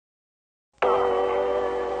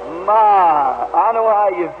My, I know how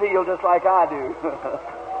you feel just like I do.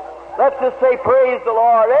 Let's just say praise the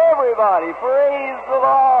Lord. Everybody, praise the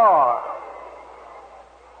Lord.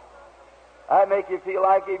 That'd make you feel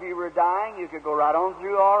like if you were dying, you could go right on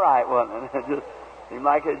through all right, wouldn't it? It just seemed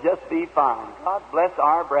like it'd just be fine. God bless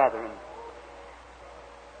our brethren.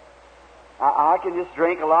 I can just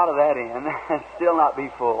drink a lot of that in and still not be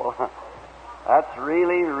full. That's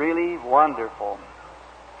really, really wonderful.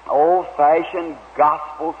 Old-fashioned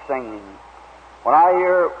gospel singing. When I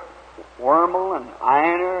hear Wormel and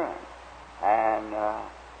Einer and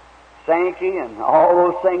Sankey and all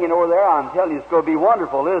those singing over there, I'm telling you, it's going to be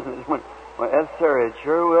wonderful, isn't it? Yes, sir, it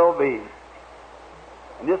sure will be.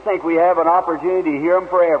 And just think we have an opportunity to hear them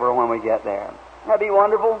forever when we get there. Wouldn't that be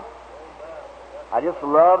wonderful? I just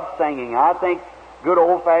love singing. I think good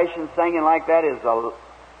old-fashioned singing like that is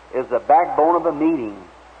the backbone of a meeting.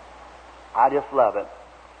 I just love it.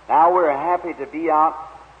 Now we're happy to be out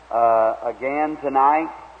again tonight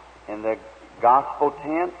in the gospel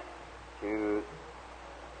tent to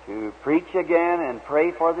preach again and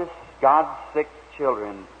pray for this God's sick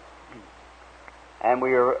children. And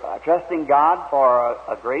we are trusting God for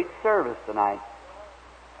a great service tonight.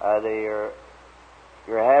 You're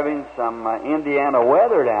having some Indiana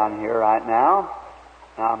weather down here right now.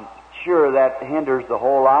 I'm sure that hinders the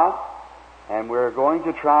whole lot. And we're going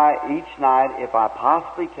to try each night, if I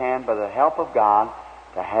possibly can, by the help of God,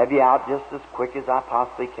 to have you out just as quick as I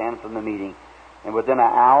possibly can from the meeting. And within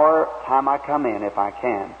an hour time I come in, if I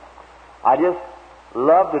can. I just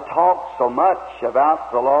love to talk so much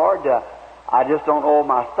about the Lord. I just don't know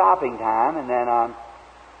my stopping time. And then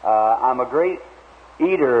I'm a great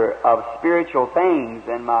eater of spiritual things,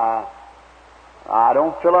 and I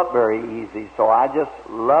don't fill up very easy. So I just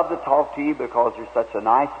love to talk to you because you're such a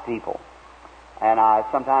nice people. And I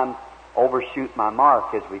sometimes overshoot my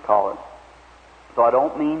mark, as we call it. So I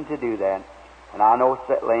don't mean to do that. And I know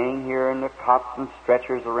that laying here in the cots and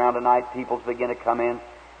stretchers around tonight, people begin to come in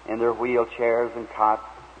their wheelchairs and cots.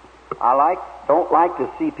 Don't like to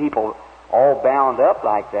see people all bound up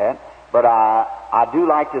like that, but I do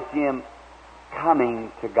like to see them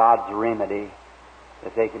coming to God's remedy,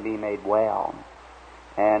 that they can be made well.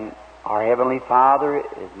 And our Heavenly Father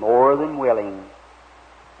is more than willing.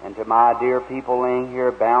 And to my dear people laying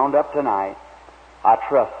here bound up tonight, I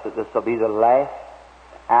trust that this will be the last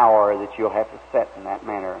hour that you'll have to set in that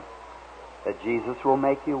manner, that Jesus will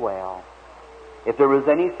make you well. If there was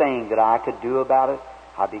anything that I could do about it,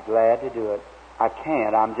 I'd be glad to do it. I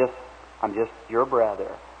can't. I'm just your brother.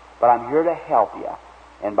 But I'm here to help you.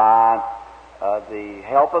 And by the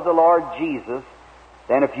help of the Lord Jesus,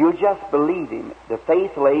 then if you just believe Him, the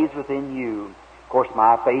faith lays within you. Of course,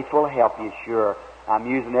 my faith will help you, sure. I'm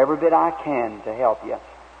using every bit I can to help you.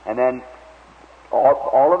 And then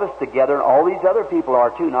all of us together, and all these other people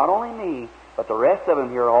are too, not only me, but the rest of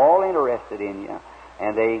them here are all interested in you.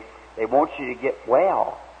 And they want you to get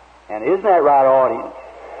well. And isn't that right, audience?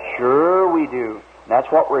 Sure we do. And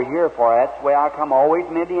that's what we're here for. That's the way I come always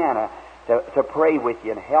from Indiana, to pray with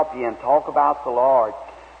you and help you and talk about the Lord.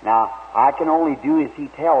 Now, I can only do as He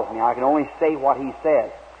tells me. I can only say what He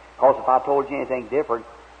says. Because if I told you anything different,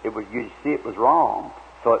 you'd see it was wrong.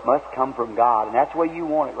 So it must come from God. And that's the way you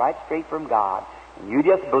want it, right straight from God. And you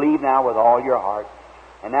just believe now with all your heart.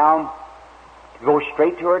 And now, to go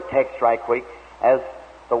straight to our text right quick. As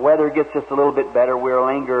the weather gets just a little bit better, we'll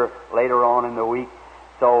linger later on in the week.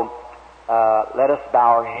 So, let us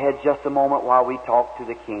bow our heads just a moment while we talk to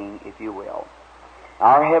the King, if you will.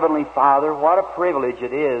 Our Heavenly Father, what a privilege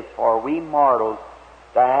it is for we mortals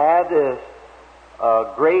to have this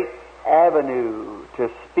great avenue to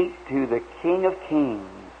speak to the King of Kings.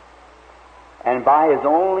 And by His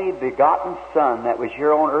only begotten Son that was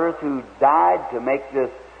here on earth, who died to make this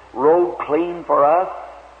road clean for us,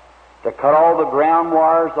 to cut all the ground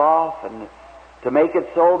wires off and to make it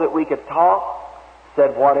so that we could talk,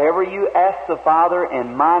 said, whatever you ask the Father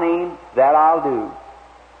in my name, that I'll do.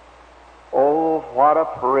 Oh, what a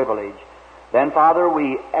privilege. Then, Father,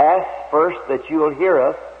 we ask first that you'll hear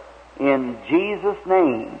us in Jesus'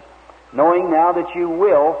 name, knowing now that you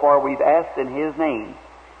will, for we've asked in His name.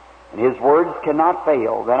 And His words cannot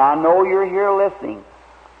fail. Then I know you're here listening.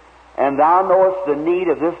 And Thou knowest the need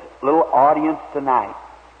of this little audience tonight.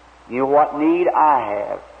 You know what need I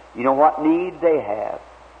have. You know what need they have.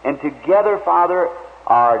 And together, Father,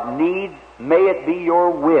 our needs, may it be your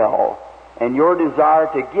will and your desire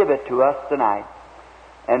to give it to us tonight.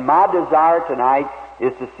 And my desire tonight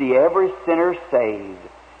is to see every sinner saved,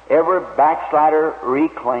 every backslider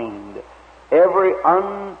reclaimed, every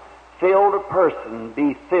unfilled person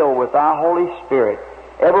be filled with Thy Holy Spirit,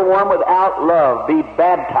 everyone without love be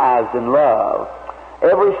baptized in love,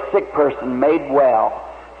 every sick person made well.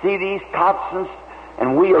 See these cots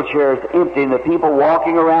and wheelchairs empty and the people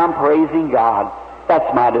walking around praising God.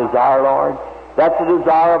 That's my desire, Lord. That's the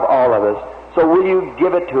desire of all of us. So will you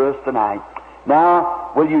give it to us tonight?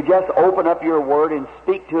 Now, will you just open up your Word and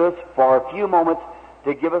speak to us for a few moments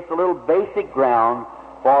to give us a little basic ground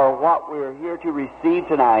for what we're here to receive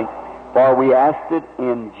tonight? For we ask it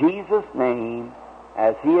in Jesus' name,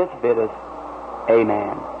 as He has bid us.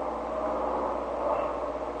 Amen.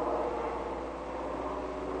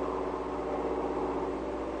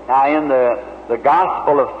 Now, in the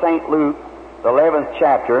Gospel of St. Luke, the 11th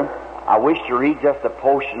chapter, I wish to read just a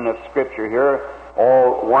portion of Scripture here.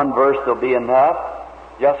 Or one verse will be enough,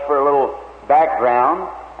 just for a little background,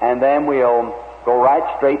 and then we'll go right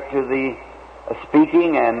straight to the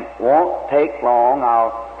speaking, and won't take long.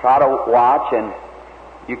 I'll try to watch, and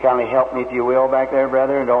you kindly help me if you will back there,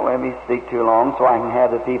 brother, and don't let me speak too long so I can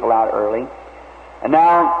have the people out early. And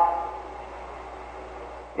now,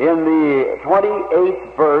 in the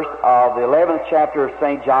 28th verse of the 11th chapter of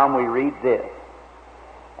St. John, we read this.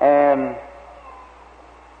 And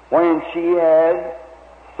when she had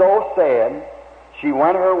so said, she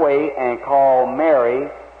went her way and called Mary,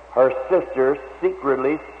 her sister,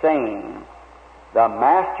 secretly, saying, The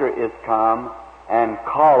Master is come and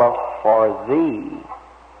calleth for thee.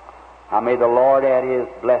 Now may the Lord add His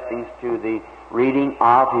blessings to the reading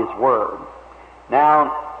of His Word.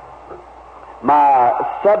 Now,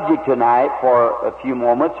 my subject tonight for a few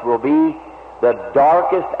moments will be the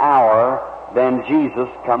darkest hour then Jesus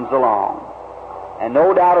comes along. And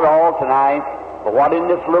no doubt at all tonight, but what in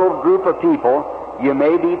this little group of people, you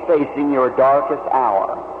may be facing your darkest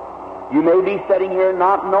hour. You may be sitting here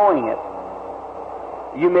not knowing it.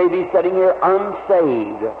 You may be sitting here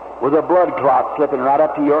unsaved with a blood clot slipping right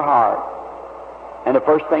up to your heart. And the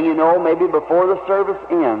first thing you know, maybe before the service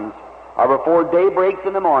ends or before day breaks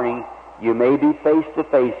in the morning, you may be face to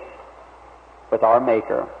face with our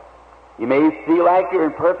Maker. You may feel like you're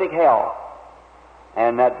in perfect health,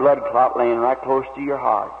 and that blood clot laying right close to your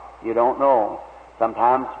heart. You don't know.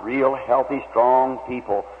 Sometimes real healthy, strong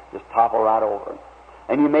people just topple right over.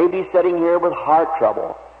 And you may be sitting here with heart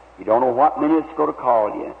trouble. You don't know what minute it's going to call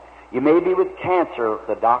you. You may be with cancer.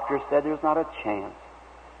 The doctor said there's not a chance.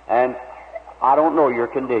 And I don't know your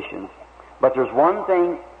conditions. But there's one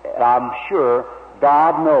thing that I'm sure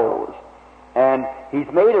God knows. And He's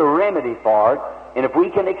made a remedy for it, and if we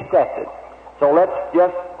can accept it. So let's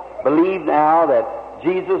just believe now that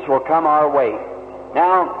Jesus will come our way.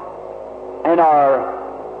 Now, in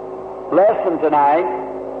our lesson tonight,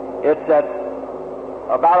 it's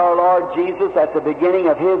about our Lord Jesus at the beginning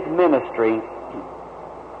of His ministry.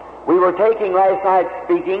 We were taking last night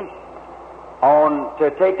speaking on to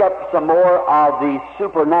take up some more of the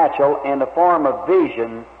supernatural in the form of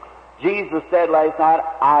vision. Jesus said last night,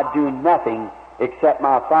 I do nothing except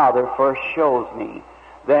my Father first shows me.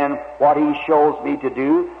 Then what He shows me to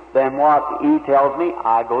do, then what He tells me,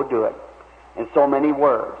 I go do it. In so many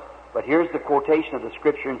words. But here's the quotation of the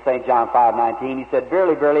Scripture in St. John 5:19. He said,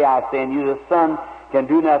 Verily, verily, I say unto you, the Son can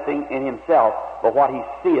do nothing in Himself, but what He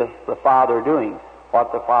seeth the Father doing.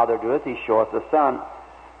 What the Father doeth, He showeth the Son.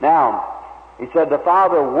 Now, He said, the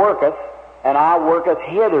Father worketh, and I worketh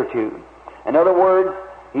hitherto. In other words,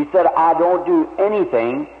 He said, I don't do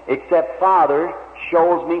anything except Father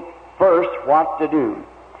shows me first what to do.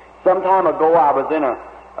 Some time ago, I was in a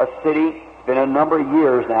city, it's been a number of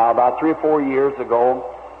years now, about 3 or 4 years ago,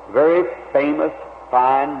 very famous,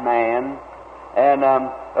 fine man, and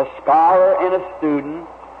a scholar and a student,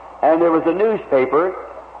 and there was a newspaper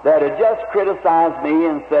that had just criticized me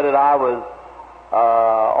and said that I was,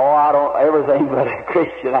 everything but a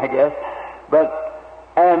Christian, I guess.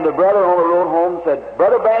 And the brother on the road home said,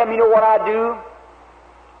 Brother Branham, you know what I'd do?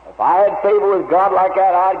 If I had favor with God like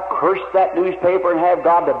that, I'd curse that newspaper and have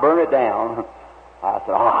God to burn it down. I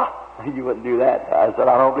said, you wouldn't do that. I said,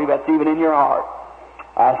 I don't believe that's even in your heart.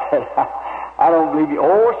 I said, I don't believe you.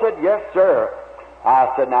 Oh, I said, yes, sir.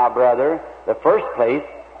 I said, now, brother, the first place,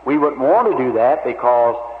 we wouldn't want to do that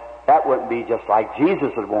because that wouldn't be just like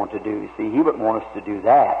Jesus would want to do. You see, He wouldn't want us to do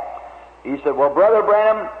that. He said, well, Brother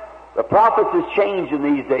Branham, the prophets is changing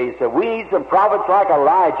these days. So we need some prophets like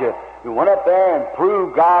Elijah who went up there and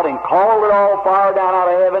proved God and called it all fire down out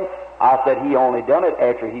of heaven. I said, he only done it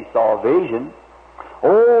after he saw a vision.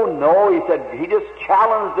 Oh, no, he said, he just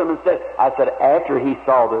challenged them and said, I said, after he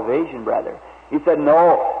saw the vision, brother. He said,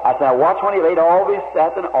 no. I said, watch when he laid all this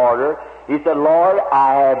stuff in order. He said, Lord,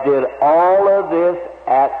 I have did all of this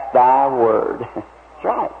at thy word. That's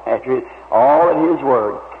right, after all of His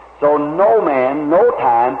word. So no man, no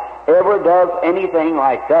time, ever does anything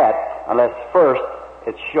like that unless first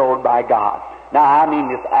it's showed by God. Now, I mean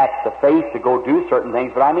this acts of faith to go do certain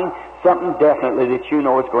things, but I mean something definitely that you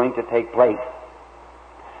know is going to take place.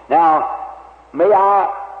 Now,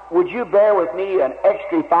 would you bear with me an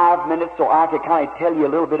extra 5 minutes so I could kind of tell you a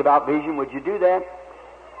little bit about vision? Would you do that?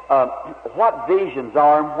 What visions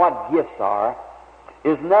are and what gifts are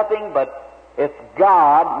is nothing but it's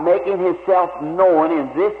God making Himself known in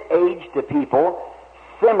this age to people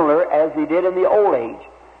similar as He did in the old age.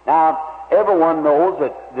 Now, everyone knows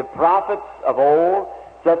that the prophets of old,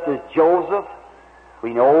 such as Joseph,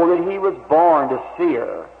 we know that he was born to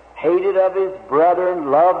seer, hated of his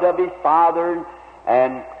brethren, loved of his father,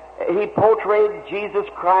 and he portrayed Jesus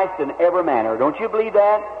Christ in every manner. Don't you believe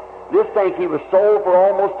that? This thing, he was sold for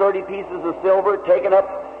almost 30 pieces of silver, taken up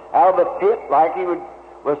out of the pit like he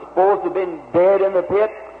was supposed to have been buried in the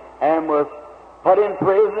pit, and was put in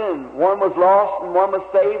prison, and one was lost and one was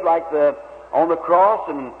saved, like on the cross.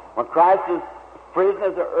 And when Christ was prison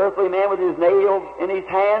as an earthly man with his nails in his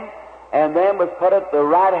hand, and then was put at the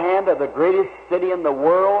right hand of the greatest city in the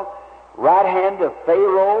world, right hand of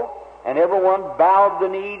Pharaoh, and everyone bowed the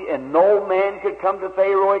knee, and no man could come to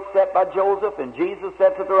Pharaoh except by Joseph, and Jesus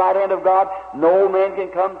sits at the right hand of God. No man can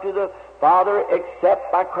come to the Father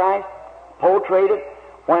except by Christ. Portrayed it.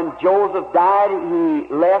 When Joseph died,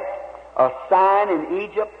 he left a sign in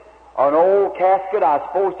Egypt, an old casket. I was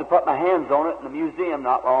supposed to put my hands on it in the museum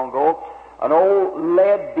not long ago. An old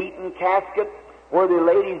lead-beaten casket where they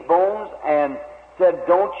laid his bones and said,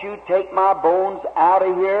 "Don't you take my bones out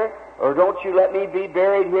of here, or don't you let me be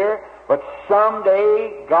buried here, but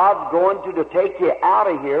someday God's going to take you out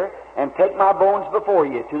of here and take my bones before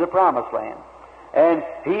you to the promised land." And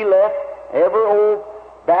he left every old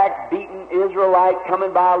back-beaten Israelite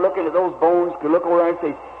coming by looking at those bones could look over there and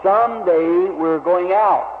say, "Someday we're going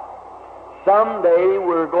out. Someday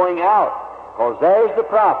we're going out." Because there's the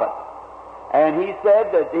prophet. And he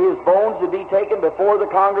said that his bones would be taken before the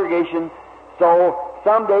congregation, so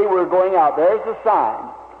someday we're going out. There's the sign.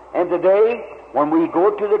 And today, when we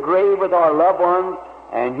go to the grave with our loved ones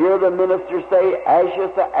and hear the minister say,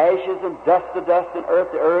 "Ashes to ashes and dust to dust and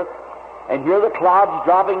earth to earth," and hear the clouds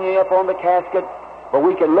dropping in upon the casket, but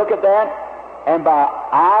we can look at that, and by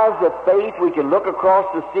eyes of faith we can look across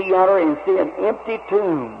the sea yonder and see an empty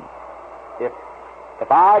tomb.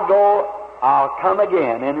 If I go, I'll come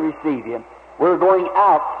again and receive Him. We're going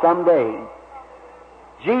out someday.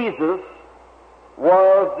 Jesus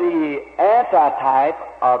was the antitype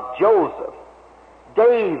of Joseph.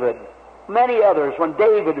 David, many others, when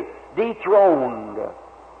David dethroned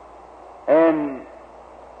and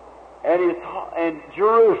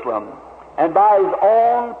Jerusalem, and by his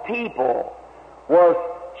own people was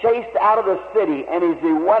chased out of the city, and as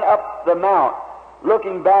he went up the mount,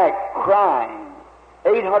 looking back, crying.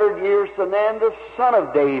 800 years from then, the son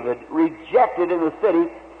of David, rejected in the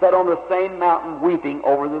city, sat on the same mountain weeping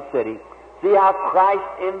over the city. See how Christ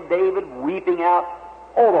in David weeping out?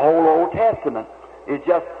 Oh, the whole Old Testament. It's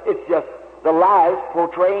just the lives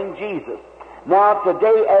portraying Jesus. Now,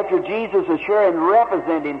 today, after Jesus is sure and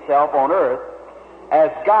represent Himself on earth as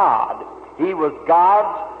God, He was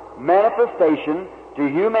God's manifestation to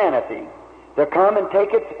humanity to come and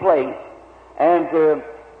take its place and to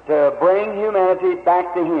bring humanity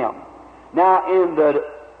back to Him. Now,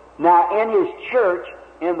 in His church,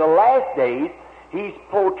 in the last days, He's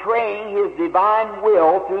portraying His divine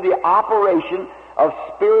will through the operation of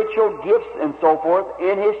spiritual gifts and so forth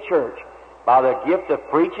in His church, by the gift of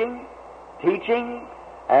preaching, teaching,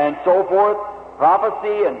 and so forth,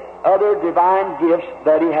 prophecy, and other divine gifts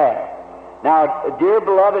that He has. Now, dear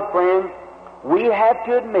beloved friends, we have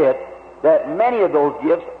to admit that many of those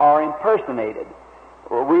gifts are impersonated.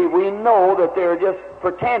 We know that they're just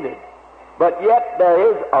pretended, but yet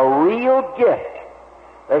there is a real gift.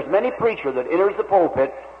 There's many preachers that enters the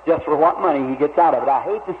pulpit just for what money he gets out of it. I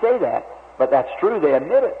hate to say that, but that's true. They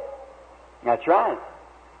admit it. That's right.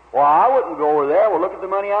 Well, I wouldn't go over there. Well, look at the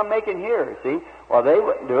money I'm making here, see? Well, they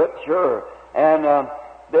wouldn't do it, sure. And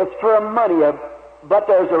it's for money. But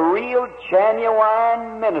there's a real,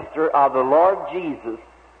 genuine minister of the Lord Jesus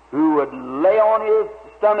who would lay on his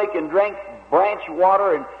stomach and drink branch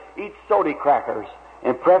water and eat soda crackers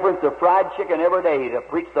in preference to fried chicken every day to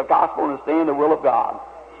preach the gospel and stay in the will of God.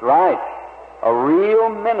 That's right. A real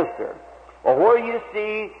minister. Well, where you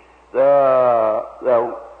see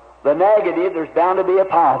the negative, there's bound to be a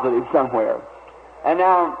positive somewhere. And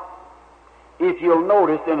now, if you'll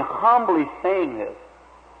notice, in humbly saying this,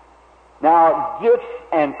 now, gifts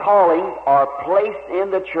and callings are placed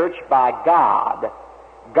in the church by God.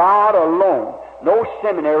 God alone. No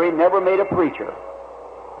seminary never made a preacher.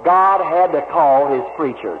 God had to call His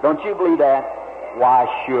preacher. Don't you believe that? Why,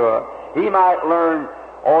 sure. He might learn,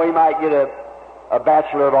 or he might get a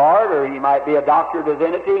Bachelor of Art, or he might be a Doctor of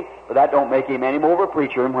Divinity, but that don't make him any more of a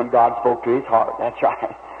preacher than when God spoke to his heart. That's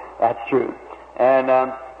right. That's true. And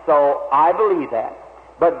so I believe that.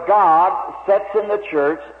 But God sets in the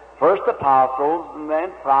church first apostles and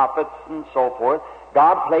then prophets and so forth.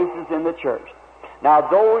 God places in the church. Now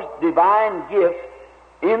those divine gifts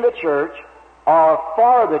in the church are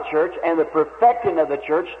for the church and the perfecting of the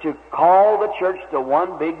church to call the church to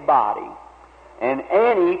one big body. And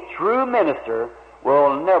any true minister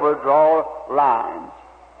will never draw lines.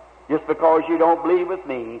 Just because you don't believe with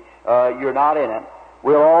me, you're not in it.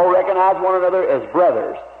 We'll all recognize one another as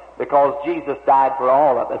brothers because Jesus died for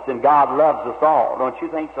all of us and God loves us all. Don't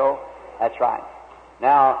you think so? That's right.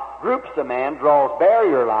 Now, groups of men draws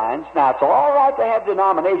barrier lines. Now, it's all right to have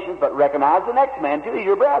denominations, but recognize the next man too,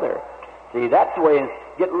 your brother. See, that's the way.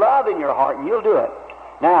 Get love in your heart and you'll do it.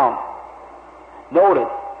 Now,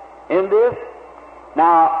 notice, in this,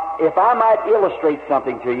 now, if I might illustrate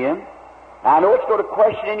something to you, I know it's going to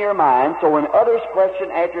question in your mind, so when others question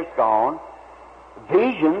after it's gone,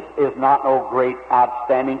 visions is not no great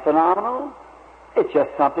outstanding phenomenon. It's just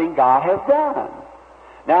something God has done.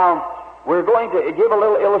 Now, we're going to give a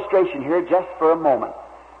little illustration here just for a moment.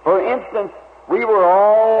 For instance, we were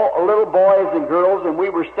all little boys and girls, and we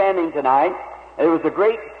were standing tonight, and there was a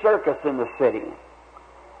great circus in the city.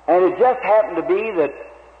 And it just happened to be that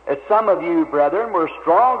some of you, brethren, were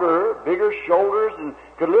stronger, bigger shoulders, and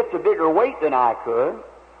could lift a bigger weight than I could.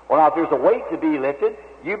 Well, now, if there's a weight to be lifted,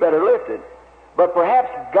 you better lift it. But perhaps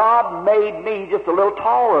God made me just a little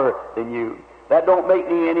taller than you. That don't make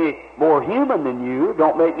me any more human than you.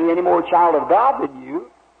 Don't make me any more child of God than you.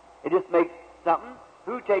 It just makes something.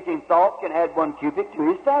 Who taking thought can add 1 cubit to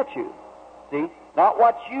his stature. See? Not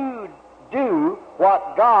what you do,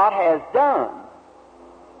 what God has done.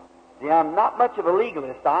 See, I'm not much of a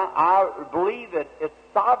legalist. I believe that it's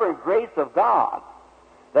sovereign grace of God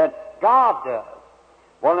that God does.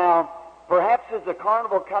 Well, now, perhaps there's a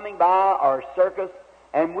carnival coming by or a circus,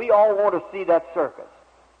 and we all want to see that circus.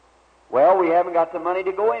 Well, we haven't got the money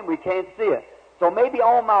to go in. We can't see it. So maybe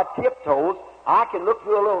on my tiptoes, I can look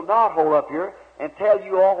through a little knothole up here and tell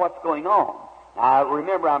you all what's going on. Now,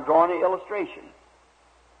 remember, I'm drawing an illustration.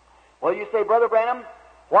 Well, you say, Brother Branham,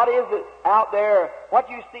 what is it out there? What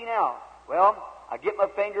do you see now? Well, I get my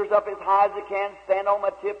fingers up as high as I can, stand on my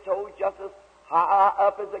tiptoes just as high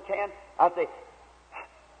up as I can. I say,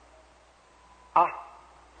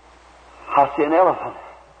 I see an elephant.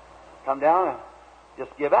 Come down and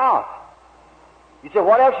just give out. You say,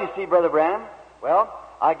 what else you see, Brother Branham? Well,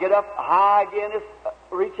 I get up high again,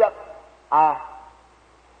 reach up. I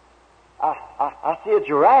see a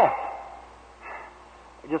giraffe.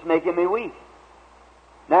 It's just making me weak.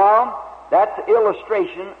 Now, that's an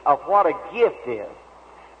illustration of what a gift is.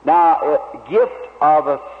 Now, a gift of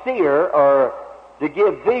a seer or to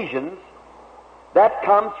give visions, that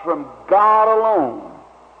comes from God alone.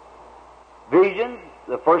 Visions,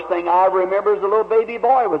 the first thing I remember as a little baby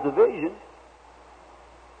boy was a vision.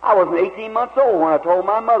 I wasn't 18 months old when I told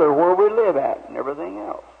my mother where we live at and everything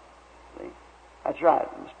else. See? That's right.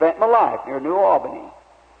 I spent my life near New Albany.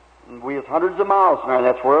 And we was hundreds of miles from there, and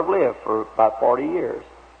that's where I've lived for about 40 years.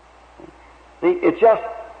 See, it just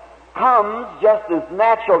comes just as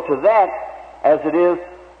natural to that as it is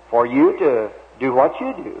for you to do what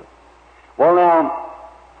you do. Well, now,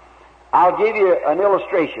 I'll give you an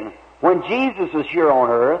illustration. When Jesus was here on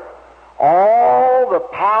earth, all the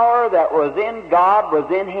power that was in God was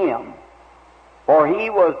in Him. For He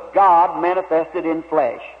was God manifested in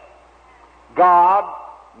flesh. God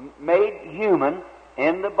made human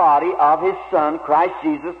in the body of His Son, Christ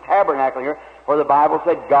Jesus, tabernacle here. For the Bible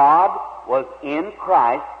said God was in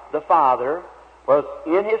Christ, the Father, was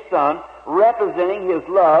in His Son, representing His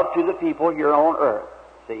love to the people here on earth.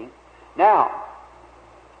 See? Now,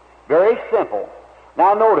 very simple.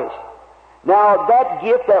 Now notice. Now, that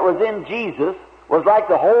gift that was in Jesus was like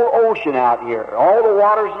the whole ocean out here, all the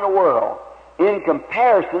waters in the world. In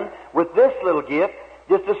comparison with this little gift,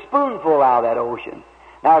 just a spoonful out of that ocean.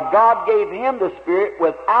 Now, God gave Him the Spirit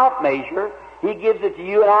without measure. He gives it to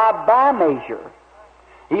you and I by measure.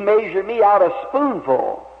 He measured me out a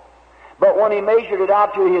spoonful. But when He measured it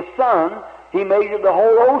out to His Son, He measured the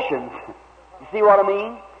whole ocean. You see what I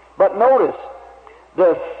mean? But notice,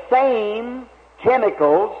 the same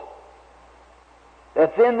chemicals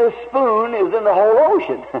that's in this spoon is in the whole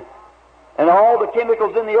ocean. And all the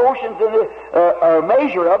chemicals in the oceans, a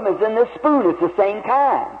measure of them is in this spoon. It's the same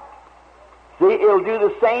kind. See, it'll do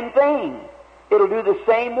the same thing. It'll do the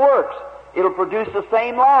same works. It'll produce the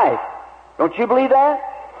same life. Don't you believe that?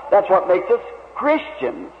 That's what makes us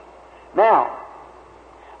Christians. Now,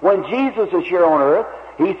 when Jesus was here on earth,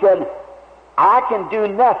 He said, I can do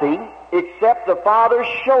nothing except the Father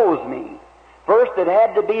shows me. First, it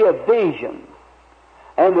had to be a vision.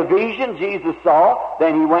 And the vision Jesus saw,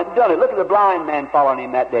 then he went and done it. Look at the blind man following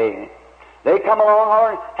him that day. They come along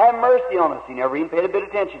hollering, have mercy on us. He never even paid a bit of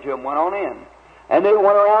attention to him, went on in. And they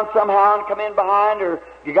went around somehow and come in behind, or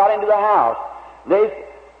you got into the house.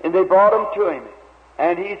 And they brought him to him.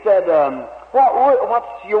 And he said,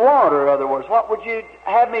 what's your want, or in other words, what would you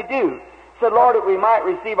have me do? He said, Lord, that we might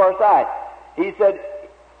receive our sight. He said,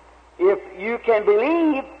 if you can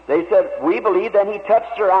believe. They said, we believe. Then he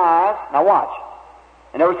touched their eyes. Now watch.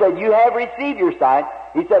 And they said, you have received your sight.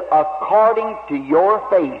 He said, according to your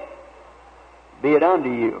faith, be it unto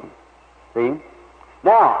you. See?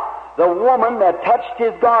 Now, the woman that touched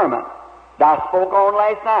his garment, I spoke on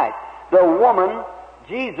last night. The woman,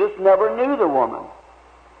 Jesus never knew the woman.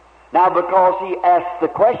 Now, because he asked the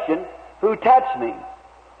question, who touched me?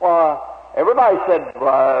 Well, everybody said,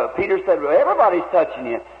 Peter said, well, everybody's touching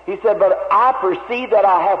you. He said, but I perceive that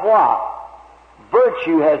I have what?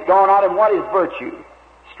 Virtue has gone out. And what is virtue?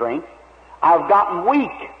 Strength. I've gotten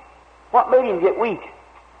weak. What made him get weak?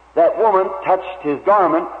 That woman touched his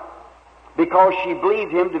garment because she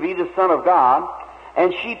believed him to be the Son of God,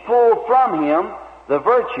 and she pulled from him the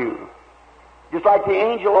virtue. Just like the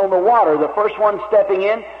angel on the water, the first one stepping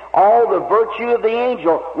in, all the virtue of the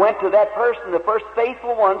angel went to that person. The first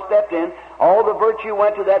faithful one stepped in, all the virtue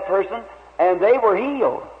went to that person, and they were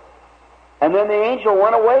healed. And then the angel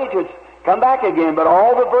went away to come back again, but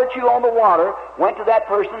all the virtue on the water went to that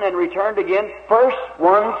person and returned again, first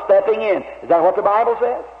one stepping in. Is that what the Bible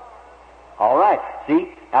says? All right. See,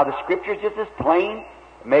 now the Scripture's just as plain,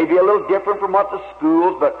 maybe a little different from what the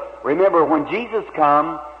schools, but remember, when Jesus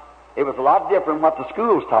come, it was a lot different what the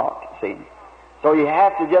schools taught, see. So you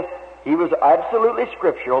have to just, he was absolutely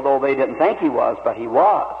scriptural, though they didn't think he was, but he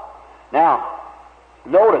was. Now,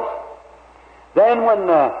 notice, then when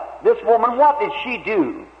this woman, what did she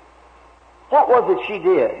do? What was it she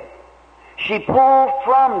did? She pulled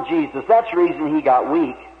from Jesus. That's the reason he got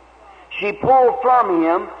weak. She pulled from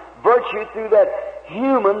him virtue through that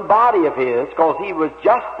human body of his, because he was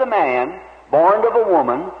just a man, born of a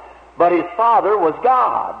woman, but his father was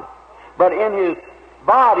God. But in his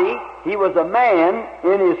body, he was a man.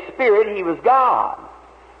 In his spirit, he was God.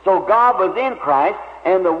 So God was in Christ,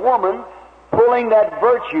 and the woman, pulling that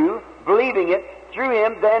virtue, believing it, through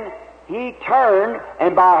him, then he turned,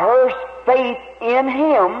 and by her faith in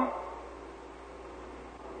him,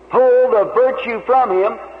 pulled the virtue from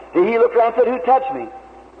him. And he looked around and said, who touched me?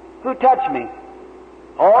 Who touched me?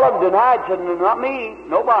 All of them denied, said, not me,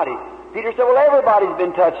 nobody. Peter said, well, everybody's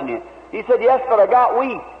been touching you. He said, yes, but I got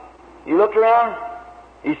weak. He looked around,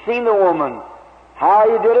 he seen the woman. How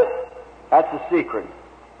he did it, that's the secret.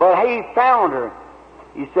 But he found her.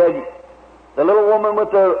 He said, the little woman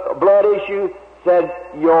with the blood issue said,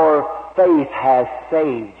 your faith has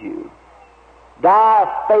saved you.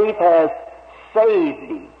 Thy faith has saved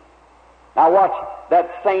thee. Now watch, that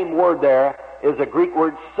same word there is a Greek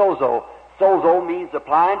word, sozo. Sozo means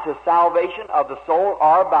applying to salvation of the soul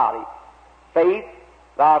or body. Faith,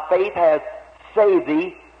 thy faith has saved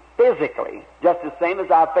thee physically, just the same as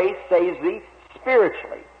thy faith saves thee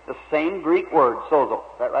spiritually. The same Greek word, sozo.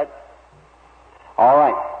 Is that right? All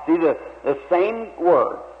right. See, the same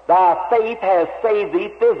word. Thy faith has saved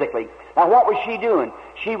thee physically. Now, what was she doing?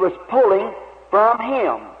 She was pulling from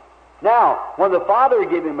him. Now, when the Father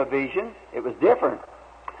gave him a vision, it was different.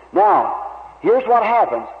 Now, here's what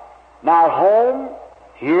happens. Now, at home,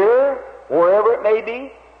 here, wherever it may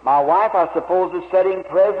be, my wife, I suppose, is sitting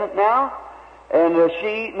present now, and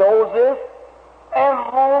she knows this. And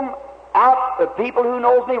home, out, the people who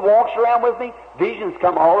knows me, walks around with me, visions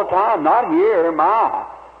come all the time. Not here, my.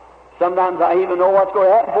 Sometimes I even know what's going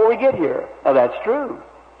to happen before we get here. Now, that's true.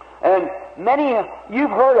 And many, you've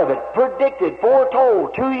heard of it, predicted,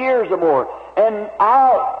 foretold, 2 years or more. And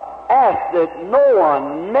I'll ask that no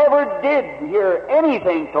one never did hear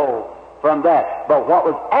anything told from that, but what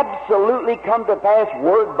was absolutely come to pass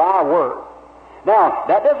word by word. Now,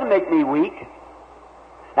 that doesn't make me weak.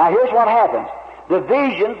 Now, here's what happens. The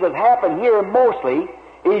visions that happen here mostly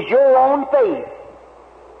is your own faith.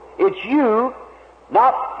 It's you,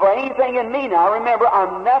 not for anything in me. Now, remember,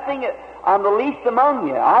 I'm nothing, I'm the least among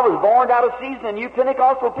you. I was born out of season and you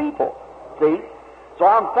Pentecostal people. See? So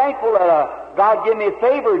I'm thankful that God gave me a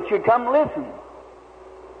favor and should come listen.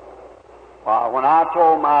 Well, when I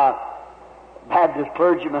told my Baptist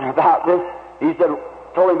clergyman about this, he said,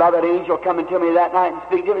 told him about that angel coming to me that night and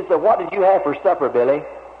speaking to me. He said, what did you have for supper, Billy?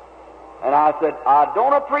 And I said, I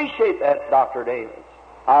don't appreciate that, Dr. Davis.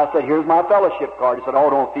 I said, here's my fellowship card. He said, oh,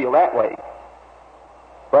 don't feel that way.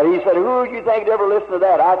 But he said, who do you think would ever listen to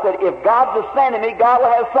that? I said, if God's sending me, God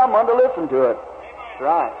will have someone to listen to it. That's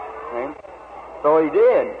right. See? So he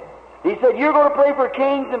did. He said, you're going to pray for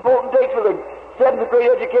kings and potentates for the seventh grade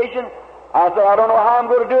education? I said, I don't know how I'm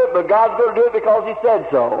going to do it, but God's going to do it because he said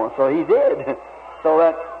so. So he did. So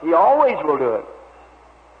that he always will do it.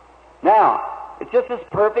 Now, it's just as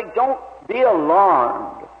perfect. Don't be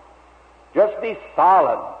alarmed. Just be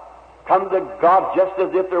solid. Come to God just as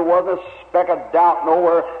if there wasn't a speck of doubt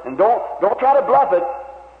nowhere. And don't try to bluff it.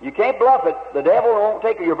 You can't bluff it. The devil won't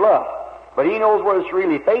take your bluff. But he knows whether it's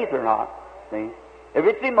really faith or not. See? If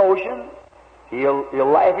it's emotion, he'll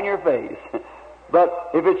laugh in your face. But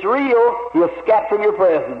if it's real, he'll scat from your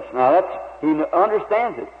presence. Now he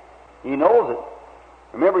understands it. He knows it.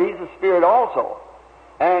 Remember, he's the Spirit also.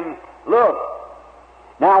 And look,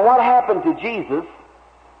 now what happened to Jesus?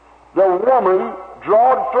 The woman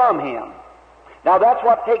drawed from him. Now that's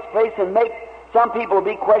what takes place and makes some people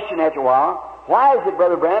be questioned after a while. Why is it,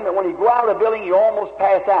 Brother Branham, that when you go out of the building you almost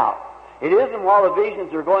pass out? It isn't while the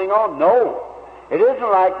visions are going on. No. It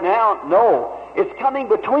isn't like now. No. It's coming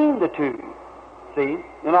between the two. See?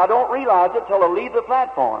 And I don't realize it till I leave the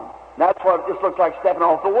platform. That's what it just looks like stepping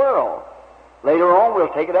off the world. Later on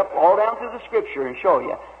we'll take it up all down through the Scripture and show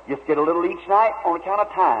you. Just get a little each night on account of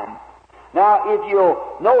time. Now if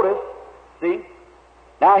you'll notice, see,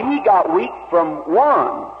 now he got weak from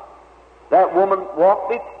one. That woman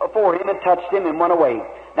walked before him and touched him and went away.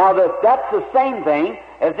 Now that's the same thing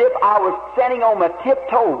as if I was standing on my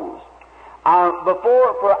tiptoes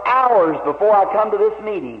for hours before I come to this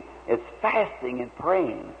meeting. It's fasting and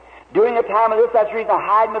praying. During a time of this, that's the reason I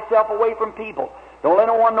hide myself away from people. Don't let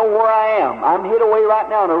no one know where I am. I'm hid away right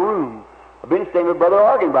now in a room. I've been staying with Brother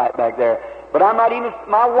Arganbright back there. But I'm not even,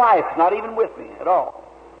 my wife's not even with me at all.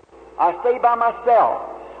 I stay by myself.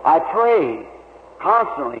 I pray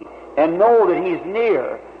constantly and know that he's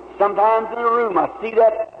near. Sometimes in a room I see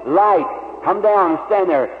that light come down and stand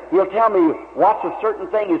there. He'll tell me what's a certain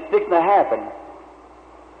thing is fixing to happen.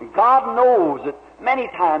 And God knows that many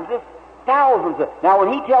times, there's thousands of... Now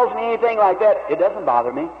when he tells me anything like that, it doesn't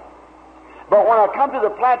bother me. But when I come to the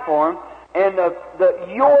platform and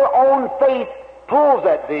your own faith pulls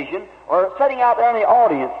that vision, or sitting out there in the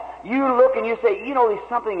audience, you look and you say, you know, there's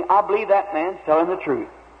something, I believe that man's telling the truth.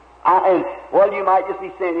 Well, you might just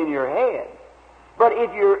be saying in your head. But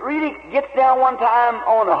if you really gets down one time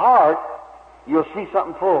on the heart, you'll see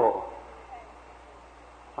something pull.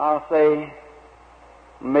 I'll say,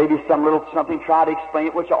 maybe something try to explain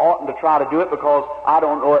it, which I oughtn't to try to do it because I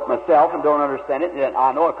don't know it myself and don't understand it, and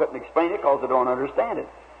I know I couldn't explain it because I don't understand it.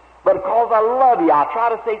 But because I love you, I try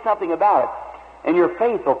to say something about it, and your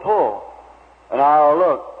faith will pull. And I'll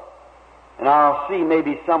look, and I'll see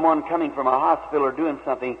maybe someone coming from a hospital or doing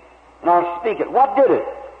something, and I'll speak it. What did it?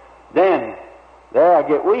 Then, there I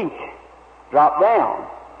get weak, drop down.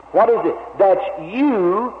 What is it? That's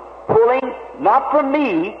you pulling, not from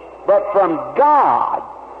me, but from God,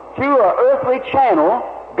 through an earthly channel,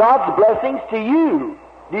 God's blessings to you.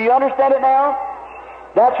 Do you understand it now?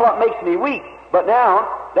 That's what makes me weak. But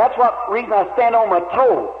now, that's what reason I stand on my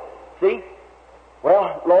toe. See?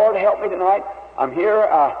 Well, Lord, help me tonight. I'm here.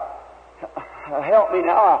 Help me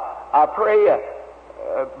now. I pray,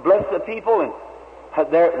 bless the people. And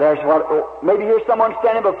there's what. Maybe here's someone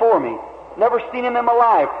standing before me. Never seen him in my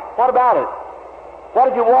life. What about it? What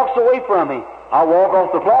if he walks away from me? I'll walk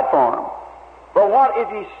off the platform. But what if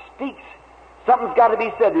he speaks? Something's got to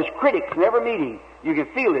be said. There's critics in every meeting. You can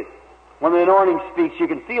feel it. When the anointing speaks, you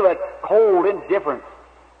can feel that cold indifference.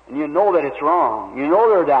 And you know that it's wrong. You know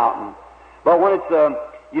they're doubting. But when it's,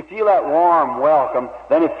 you feel that warm welcome,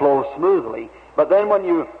 then it flows smoothly. But then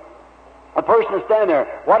when a person is standing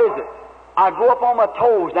there, what is it? I go up on my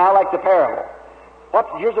toes now like the parable.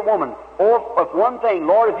 Here's a woman. Or if one thing,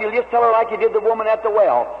 Lord, if you'll just tell her like you did the woman at the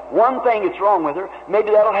well, one thing that's wrong with her,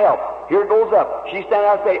 maybe that'll help. Here it goes up. She's standing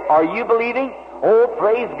out and say, are you believing? Oh,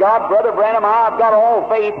 praise God, Brother Branham, I've got all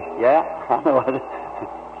faith. Yeah, I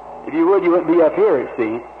know. If you would, you wouldn't be up here,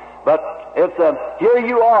 see. But it's here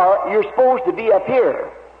you are, you're supposed to be up here.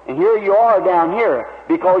 And here you are down here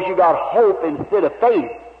because you got hope instead of faith.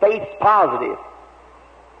 Faith's positive.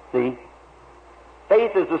 See?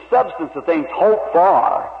 Faith is the substance of things hoped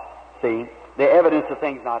for. See? The evidence of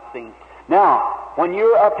things not seen. Now, when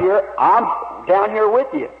you're up here, I'm down here with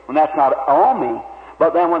you. When that's not on me.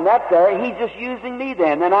 But then when that's there, He's just using me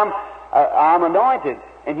then. Then I'm anointed.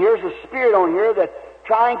 And here's a Spirit on here that's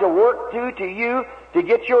trying to work through to you to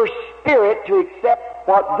get your spirit to accept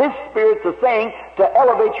what this Spirit's saying, to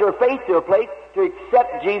elevate your faith to a place to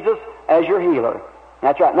accept Jesus as your healer.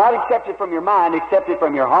 That's right. Not accept it from your mind, accept it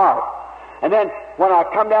from your heart. And then when I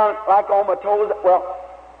come down like on my toes, well,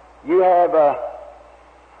 you have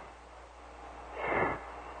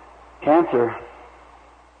cancer.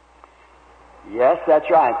 Yes, that's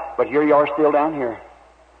right. But here you are still down here.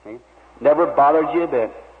 See? Never bothered you a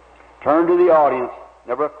bit. Turned to the audience.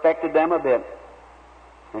 Never affected them a bit.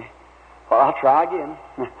 See? Well, I'll try again.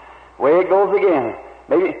 Way it goes again.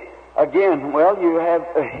 Maybe again. Well, you have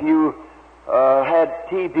had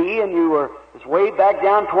TB, and you were it's way back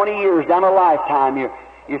down 20 years, down a lifetime.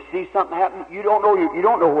 You see something happen. You don't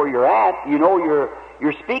know where you're at. You know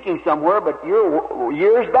you're speaking somewhere, but you're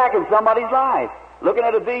years back in somebody's life, looking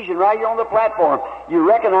at a vision right here on the platform. You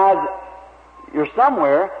recognize you're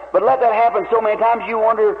somewhere, but let that happen so many times you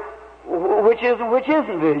wonder which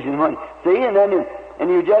isn't vision. See, and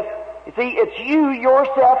you just see it's you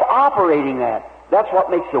yourself operating that. That's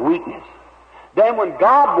what makes the weakness. Then when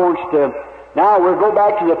God wants to, now we'll go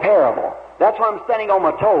back to the parable. That's why I'm standing on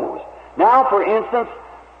my toes. Now, for instance,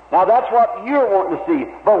 now that's what you're wanting to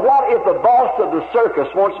see. But what if the boss of the circus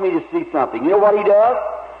wants me to see something? You know what he does?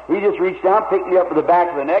 He just reaches down, pick me up with the back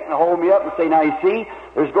of the neck, and hold me up and say, now you see,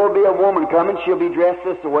 there's going to be a woman coming. She'll be dressed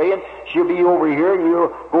this way, and she'll be over here, and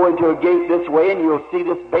you'll go into a gate this way, and you'll see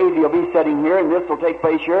this baby will be sitting here, and this will take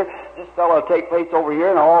place here. This fellow will take place over here,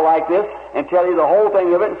 and all like this, and tell you the whole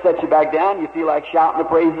thing of it, and set you back down. You feel like shouting the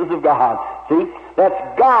praises of God. See? That's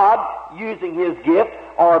God using His gift,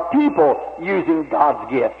 or people using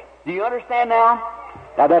God's gift. Do you understand now?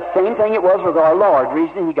 Now, that same thing it was with our Lord. The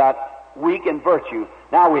reason He got weak in virtue.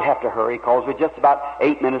 Now we have to hurry, because we're just about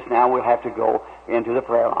 8 minutes now. We'll have to go into the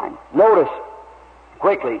prayer line. Notice,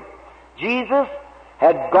 quickly, Jesus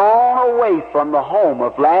had gone away from the home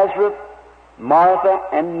of Lazarus, Martha,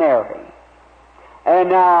 and Mary. And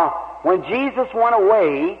now, when Jesus went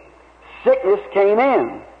away, sickness came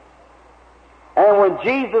in. And when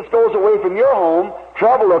Jesus goes away from your home,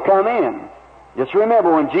 trouble will come in. Just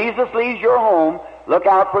remember, when Jesus leaves your home, look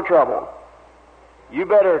out for trouble. You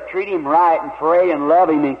better treat Him right and pray and love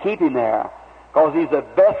Him and keep Him there, because He's the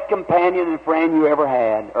best companion and friend you ever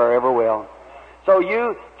had or ever will. So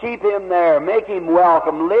you keep Him there, make Him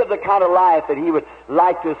welcome, live the kind of life that He would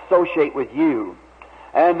like to associate with you.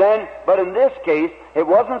 And then, but in this case, it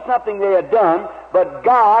wasn't something they had done, but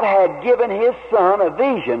God had given His Son a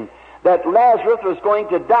vision that Lazarus was going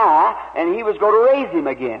to die and He was going to raise him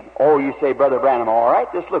again. Oh, you say, Brother Branham, all right,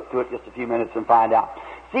 just look to it just a few minutes and find out.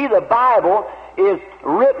 See, the Bible is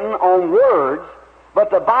written on words, but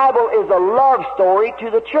the Bible is a love story to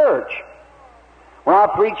the church. When I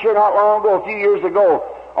preached here not long ago, a few years ago,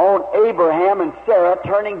 on Abraham and Sarah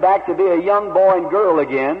turning back to be a young boy and girl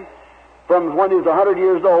again, from when he was 100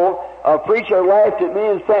 years old, a preacher laughed at me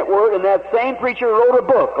and sent word, and that same preacher wrote a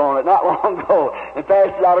book on it not long ago and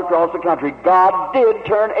passed it out across the country. God did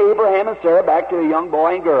turn Abraham and Sarah back to a young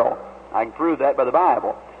boy and girl. I can prove that by the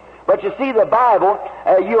Bible. But you see, the Bible,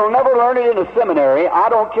 you'll never learn it in a seminary. I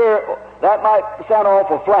don't care. That might sound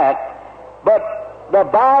awful flat. But the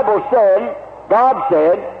Bible said, God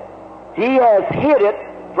said, He has hid it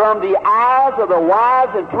from the eyes of the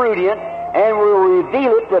wise and prudent, and will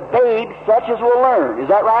reveal it to babes such as will learn. Is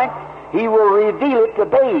that right? He will reveal it to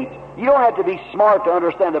babes. You don't have to be smart to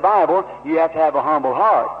understand the Bible. You have to have a humble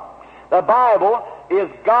heart. The Bible is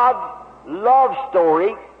God's love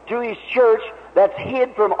story to His church that's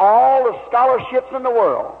hid from all the scholarships in the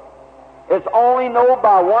world. It's only known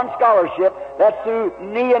by one scholarship. That's through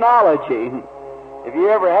neonology. If you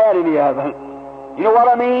ever had any of it. You know what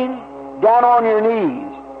I mean? Down on your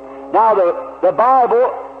knees. Now, the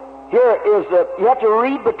Bible here is, you have to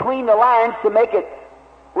read between the lines to make it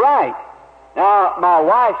right. Now, my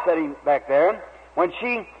wife sitting back there, when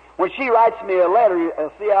she writes me a letter,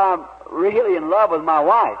 see, I'm really in love with my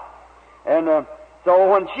wife. And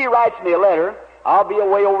so when she writes me a letter, I'll be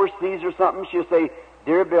away overseas or something, she'll say,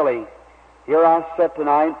 Dear Billy, here I sit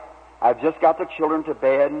tonight. I've just got the children to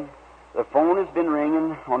bed. The phone has been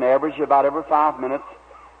ringing on average about every 5 minutes.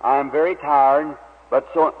 I'm very tired. But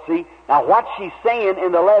so, see, now what she's saying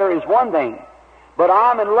in the letter is one thing. But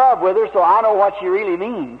I'm in love with her, so I know what she really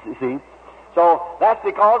means, you see. So that's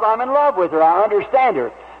because I'm in love with her. I understand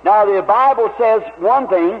her. Now, the Bible says one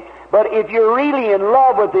thing, but if you're really in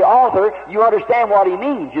love with the author, you understand what he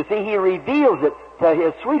means. You see, he reveals it to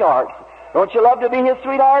his sweethearts. Don't you love to be his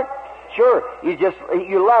sweetheart? Sure.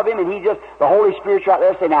 You love him, and the Holy Spirit's right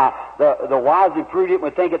there saying, now, the wise and prudent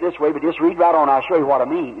would think it this way, but just read right on, I'll show you what I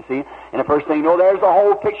mean, you see. And the first thing you know, there's the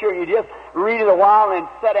whole picture, and you just read it a while and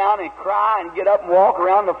sit down and cry and get up and walk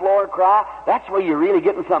around the floor and cry. That's where you're really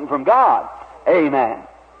getting something from God. Amen.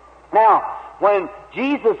 Now, when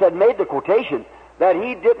Jesus had made the quotation that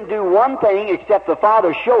He didn't do one thing except the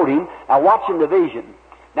Father showed Him, now watching the vision.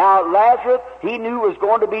 Now, Lazarus, he knew was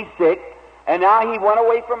going to be sick. And now he went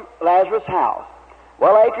away from Lazarus' house.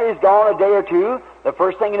 Well, after he's gone a day or two, the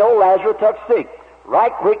first thing you know, Lazarus took sick.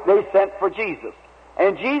 Right quick, they sent for Jesus.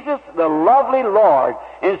 And Jesus, the lovely Lord,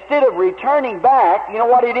 instead of returning back, you know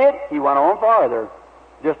what he did? He went on farther.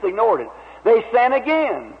 Just ignored it. They sent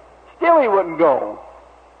again. Still he wouldn't go.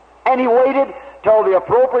 And he waited till the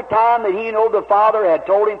appropriate time that he knew the Father had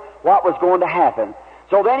told him what was going to happen.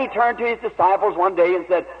 So then he turned to his disciples one day and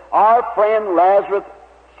said, "Our friend Lazarus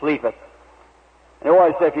sleepeth." And they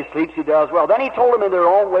always say, if he sleeps, he does well. Then he told them in their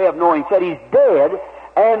own way of knowing, said, "He's dead,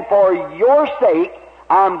 and for your sake,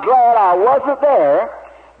 I'm glad I wasn't there,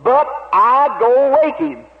 but I go wake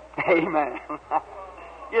him." Amen.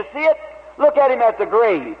 You see it? Look at him at the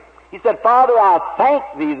grave. He said, "Father, I thank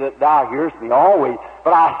thee that thou hearest me always,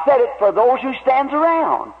 but I said it for those who stands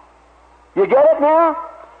around." You get it now?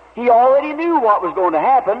 He already knew what was going to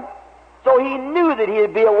happen, so he knew that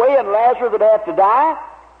he'd be away and Lazarus would have to die.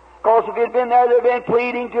 Of course, if he'd been there, they'd been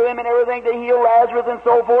pleading to him and everything to heal Lazarus and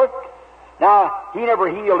so forth. Now, he never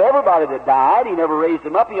healed everybody that died. He never raised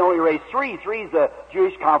them up. He only raised three. Three's the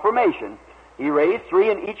Jewish confirmation. He raised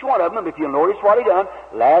three, and each one of them, if you'll notice what he done,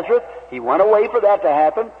 Lazarus, he went away for that to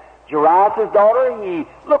happen. Jairus' daughter,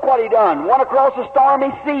 look what he done. Went across the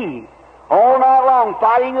stormy sea all night long,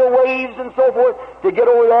 fighting the waves and so forth to get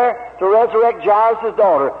over there to resurrect Jairus'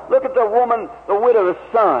 daughter. Look at the woman, the widow's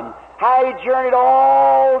son. How he journeyed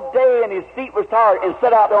all day and his feet was tired and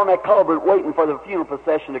sat out there on that culvert waiting for the funeral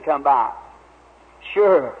procession to come by.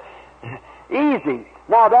 Sure. Easy.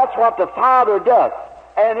 Now that's what the Father does.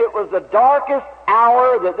 And it was the darkest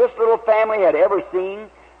hour that this little family had ever seen.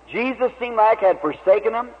 Jesus seemed like had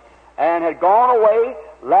forsaken them and had gone away.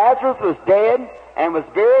 Lazarus was dead and was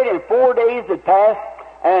buried, and 4 days had passed,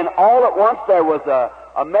 and all at once there was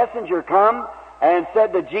a messenger come and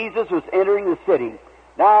said that Jesus was entering the city.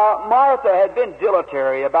 Now, Martha had been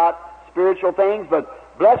dilatory about spiritual things,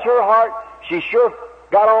 but bless her heart, she sure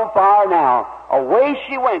got on fire now. Away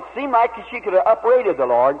she went. Seemed like she could have upbraided the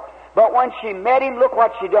Lord, but when she met him, look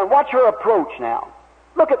what she done. Watch her approach now.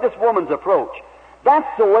 Look at this woman's approach. That's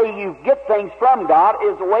the way you get things from God,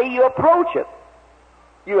 is the way you approach it.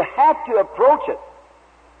 You have to approach it.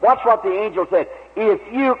 Watch what the angel said. If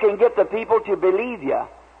you can get the people to believe you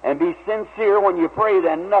and be sincere when you pray,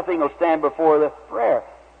 then nothing will stand before the prayer.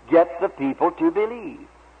 Get the people to believe.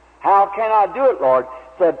 How can I do it, Lord?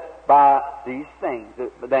 Said, by these things.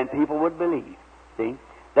 Then people would believe. See?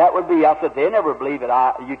 That would be, I said, they never believe it.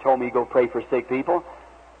 You told me to go pray for sick people.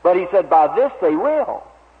 But he said, by this they will.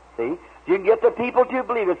 See? You can get the people to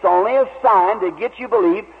believe. It's only a sign to get you to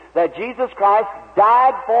believe that Jesus Christ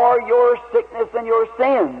died for your sickness and your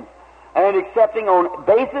sins. And accepting on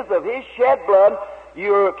basis of His shed blood,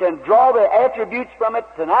 you can draw the attributes from it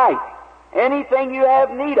tonight. Anything you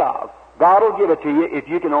have need of, God will give it to you if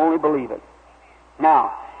you can only believe it.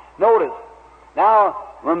 Now, notice. Now,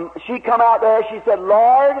 when she come out there, she said,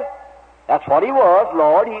 "Lord," that's what He was,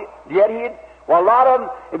 Lord. Well, a lot of them,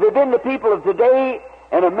 if they'd been the people of today,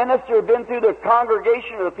 and a minister had been through the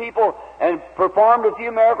congregation of the people and performed a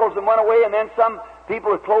few miracles and went away, and then some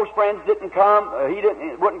people with close friends didn't come,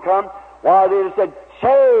 wouldn't come, why, they'd have said,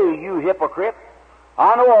 "Say, you hypocrite,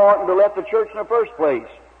 I know I oughtn't to left the church in the first place.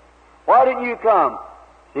 Why didn't you come?"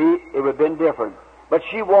 See, it would have been different. But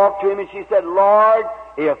she walked to him and she said, "Lord,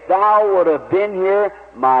 if thou would have been here,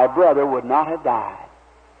 my brother would not have died.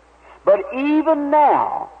 But even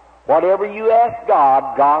now, whatever you ask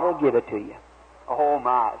God, God will give it to you." Oh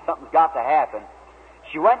my, something's got to happen.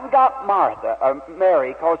 She went and got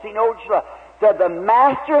Mary, because he knows she said, "The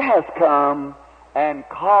Master has come and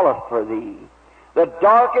calleth for thee." The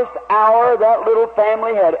darkest hour that little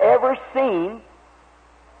family had ever seen,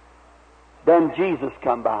 then Jesus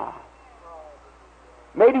come by.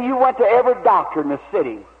 Maybe you went to every doctor in the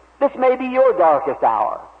city. This may be your darkest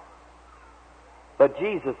hour. But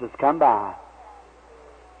Jesus has come by.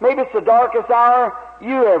 Maybe it's the darkest hour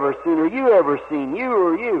you ever seen, or you ever seen, you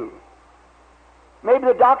or you. Maybe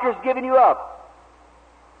the doctor's given you up.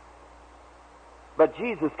 But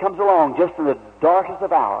Jesus comes along just in the darkest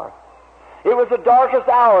of hours. It was the darkest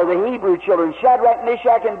hour the Hebrew children, Shadrach,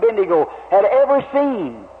 Meshach, and Abednego, had ever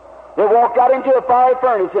seen. They walked out into a fiery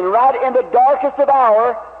furnace, and right in the darkest of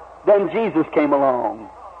hour, then Jesus came along.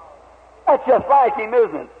 That's just like Him,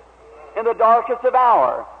 isn't it? In the darkest of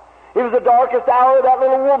hour. It was the darkest hour that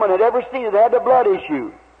little woman had ever seen that had the blood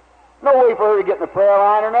issue. No way for her to get in the prayer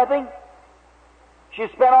line or nothing. She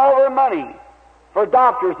spent all of her money for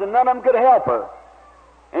doctors, and none of them could help her.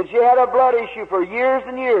 And she had a blood issue for years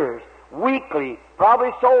and years, weekly.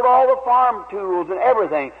 Probably sold all the farm tools and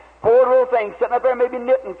everything. Poor little thing, sitting up there maybe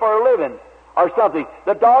knitting for a living or something.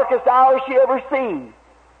 The darkest hour she ever seen.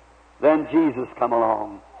 Then Jesus come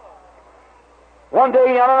along. One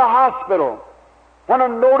day out of the hospital, one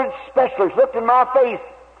of the noted specialists looked in my face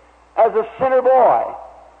as a sinner boy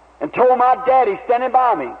and told my daddy standing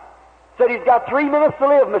by me, said, he's got 3 minutes to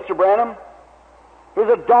live, Mr. Branham. It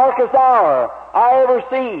was the darkest hour I ever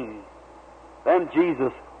seen. Then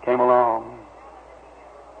Jesus came along.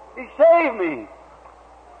 He saved me.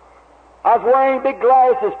 I was wearing big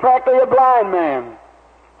glasses, practically a blind man.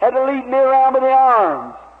 Had to lead me around with the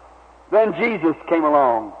arms. Then Jesus came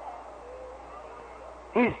along.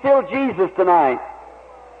 He's still Jesus tonight.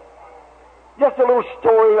 Just a little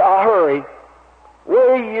story, a hurry.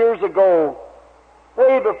 Way years ago,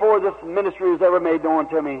 way before this ministry was ever made known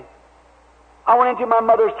to me, I went into my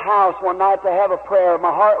mother's house one night to have a prayer.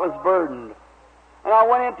 My heart was burdened. And I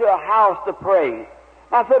went into a house to pray.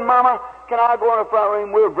 I said, Mama, can I go in the front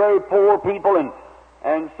room? We were very poor people,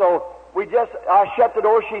 and so I shut the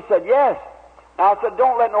door. She said, yes. And I said,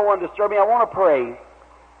 don't let no one disturb me. I want to pray.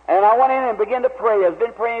 And I went in and began to pray. I've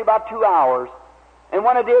been praying about 2 hours. And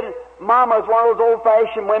when I did, Mama was one of those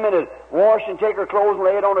old-fashioned women that wash and take her clothes and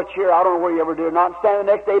lay it on a chair. I don't know where you ever do it. Not stand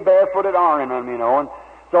the next day barefooted ironing them, you know. And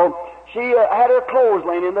so she had her clothes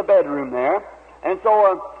laying in the bedroom there. And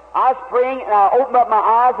so I was praying, and I opened up my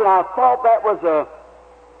eyes, and I thought that was a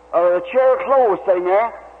chair of clothes sitting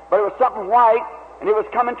there, but it was something white, and it was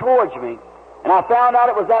coming towards me. And I found out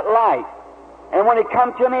it was that light. And when it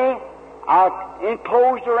come to me, I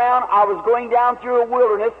enclosed around. I was going down through a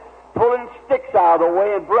wilderness, pulling sticks out of the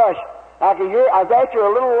way and brush. I could hear, I was after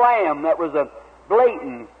a little lamb that was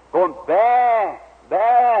blatant, going bah,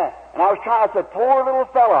 bah. And I was trying, I said, poor little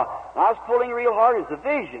fella. And I was pulling real hard. It's a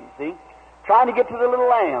vision, see? Trying to get to the little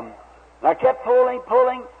lamb. And I kept pulling,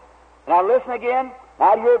 and I'd listen again.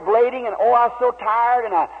 I'd hear it bleating, and oh, I was so tired,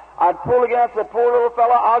 and I'd pull again. I said, poor little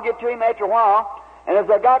fella, I'll get to him after a while. And as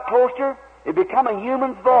I got closer, it became a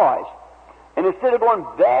human's voice. And instead of going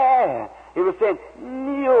there, it was saying,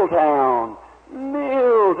 Milltown,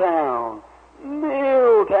 Milltown,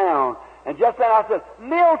 Milltown. And just then I said,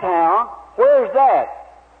 Milltown? Where's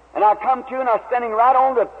that? And I come to, and I was standing right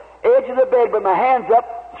on the edge of the bed with my hands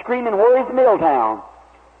up, screaming, where is Milltown?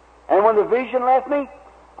 And when the vision left me,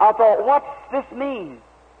 I thought, what's this mean?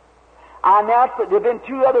 I announced that there had been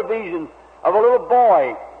 2 other visions of a little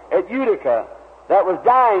boy at Utica that was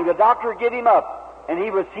dying. The doctor gave him up, and he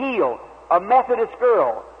was healed. A Methodist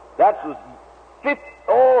girl. That was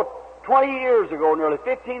 20 years ago, nearly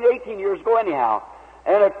 15 to 18 years ago anyhow.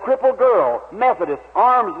 And a crippled girl, Methodist,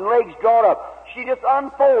 arms and legs drawn up. She just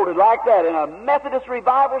unfolded like that, and a Methodist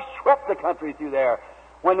revival swept the country through there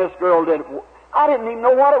when this girl did. I didn't even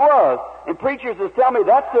know what it was. And preachers was telling me,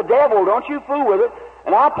 that's the devil, don't you fool with it.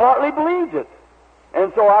 And I partly believed it.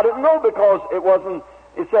 And so I didn't know, because it wasn't,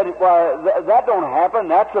 it said, well, that don't happen,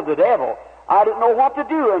 that's of the devil. I didn't know what to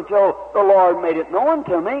do until the Lord made it known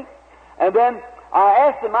to me. And then I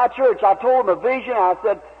asked in my church, I told them a vision. I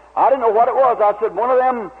said, I didn't know what it was. I said, one of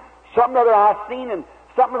them, something other I seen, and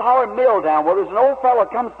something hollered Milltown. Well, there's an old fellow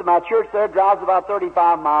comes to my church there, drives about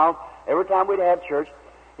 35 miles every time we'd have church.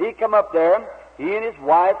 He'd come up there. He and his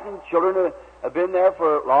wife and children have been there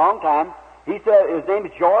for a long time. He said, his name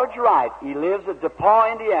is George Wright. He lives at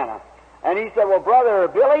DePaul, Indiana. And he said, well, Brother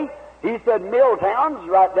Billy, he said, Milltown's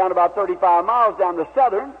right down about 35 miles down the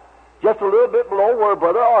southern, just a little bit below where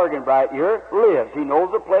Brother Arganbright here lives. He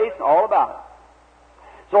knows the place and all about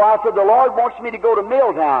it. So I said, the Lord wants me to go to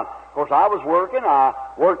Milltown. Of course, I was working. I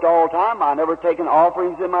worked all the time. I never taken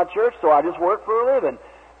offerings in my church, so I just worked for a living.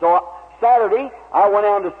 So Saturday, I went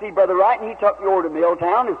down to see Brother Wright, and he took me over to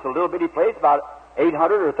Milltown. It's a little bitty place, about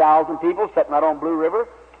 800 or 1,000 people sitting out on Blue River.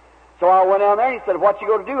 So I went down there, and he said, what you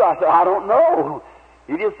going to do? I said, I don't know.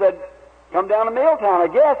 He just said, come down to Milltown, I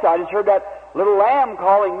guess. I just heard that little lamb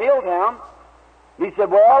calling Milltown. He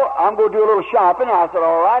said, well, I'm going to do a little shopping. I said,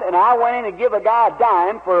 all right. And I went in and give a guy a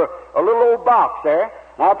dime for a little old box there.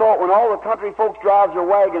 And I thought when all the country folks drives their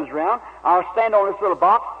wagons around, I'll stand on this little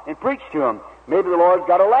box and preach to them. Maybe the Lord's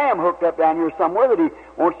got a lamb hooked up down here somewhere that He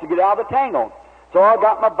wants to get out of the tangle. So I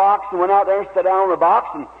got my box and went out there and sat down on the box,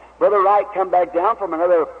 and Brother Wright come back down from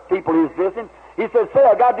another people he was visiting. He said, say,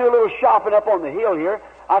 I got to do a little shopping up on the hill here.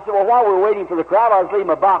 I said, well, while we're waiting for the crowd, I'll just leave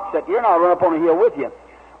my box set here, and I'll run up on the hill with you.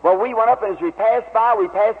 Well, we went up, and as we passed by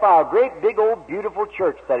a great, big, old, beautiful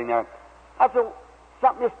church sitting there. I said,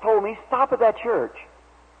 something just told me, stop at that church.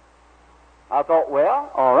 I thought,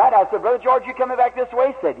 well, all right. I said, Brother George, you coming back this way?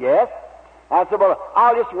 He said, yes. I said, well,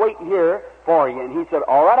 I'll just wait here for you. And he said,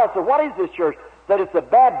 all right. I said, what is this church? He said, it's a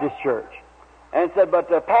Baptist church. And said, but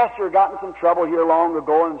the pastor got in some trouble here long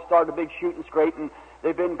ago and started a big shooting scrape, and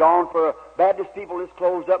they've been gone for Baptist people. It's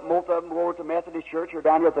closed up. Most of them go to Methodist church or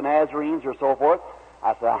down here at the Nazarenes or so forth.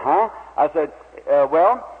 I said, uh-huh. I said,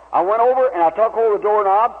 well, I went over and I took hold of the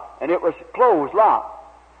doorknob, and it was closed, locked.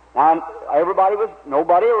 Now,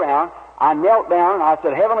 nobody around. I knelt down and I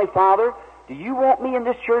said, Heavenly Father, do you want me in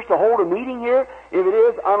this church to hold a meeting here? If it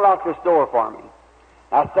is, unlock this door for me.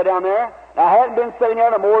 I sat down there. Now, I hadn't been sitting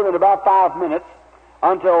there no more than about 5 minutes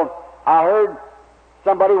until I heard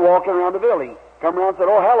somebody walking around the building. Come around and said,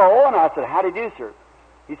 oh, hello. And I said, how do you do, sir?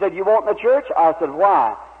 He said, you want in the church? I said,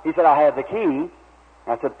 why? He said, I have the key.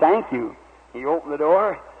 I said, thank you. He opened the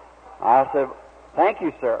door. I said, thank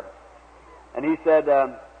you, sir. And he said,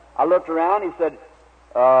 I looked around. He said,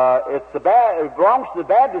 it belongs to the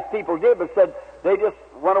Baptist people, but said they just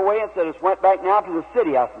went away and said it's went back now to the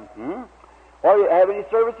city. I said, Well, you have any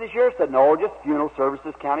services here? Said, no, just funeral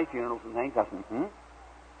services, county funerals and things. I said,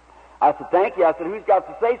 I said, thank you. I said, who's got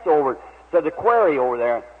the say-so over it? Said, the query over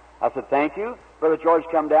there. I said, thank you. Brother George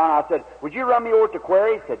come down. I said, would you run me over to the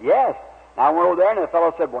query? He said, yes. And I went over there, and the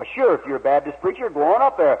fellow said, well, sure, if you're a Baptist preacher, go on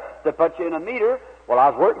up there. Said, put you in a meter. Well, I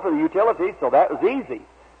was working for the utilities, so that was easy.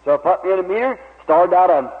 So I put me in a meter, started out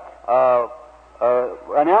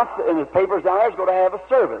announced in the papers down there, was going to have a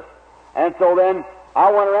service. And so then I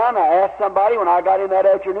went around and I asked somebody. When I got in that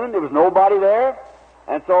afternoon, there was nobody there.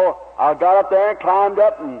 And so I got up there and climbed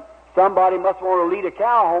up, and somebody must want to lead a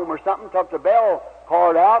cow home or something, took the bell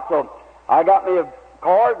cord out. So I got me a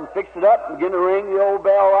cord and fixed it up and began to ring the old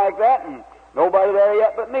bell like that, and nobody there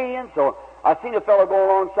yet but me. And so I seen a fellow go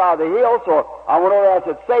alongside the hill, so I went over and I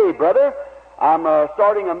said, say, brother, I'm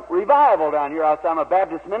starting a revival down here. I said, I'm a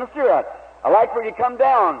Baptist minister. I'd like for you to come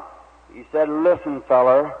down. He said, listen,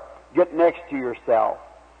 feller, get next to yourself.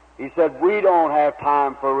 He said, we don't have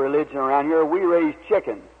time for religion around here. We raise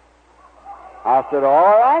chickens. I said,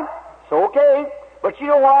 all right, it's okay. But you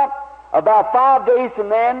know what? About 5 days from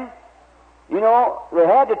then, they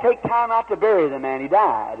had to take time out to bury the man. He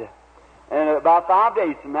died. And about 5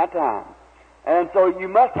 days from that time. And so you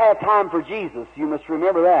must have time for Jesus. You must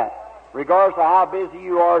remember that. Regardless of how busy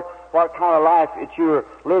you are, what kind of life that you're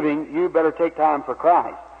living, you better take time for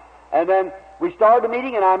Christ. And then we started the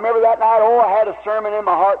meeting, and I remember that night, I had a sermon in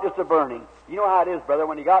my heart just a burning. You know how it is, brother.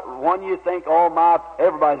 When you got one, you think,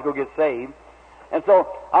 everybody's going to get saved. And so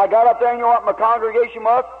I got up there, and you know what my congregation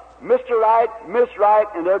was? Mr. Wright, Miss Wright,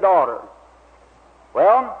 and their daughter.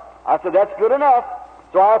 Well, I said, that's good enough.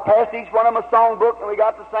 So I passed each one of them a songbook, and we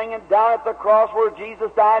got to singing down at the cross where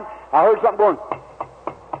Jesus died. I heard something going.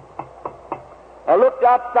 I looked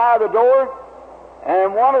outside the door,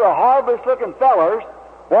 and one of the harvest-looking fellers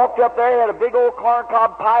walked up there. He had a big old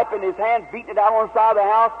corncob pipe in his hand, beating it out on the side of the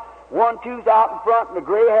house. 1 2's out in front, and the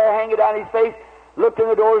gray hair hanging down his face. Looked in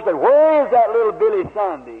the door and said, where is that little Billy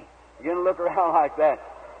Sunday? Began to look around like that.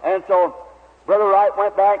 And so Brother Wright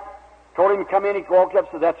went back, told him to come in. He walked up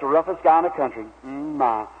and said, that's the roughest guy in the country.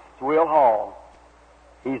 It's Will Hall.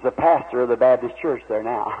 He's the pastor of the Baptist church there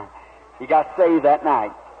now. He got saved that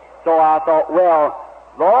night. So I thought, well,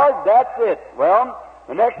 Lord, that's it. Well,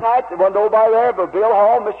 the next night there wasn't nobody there but Bill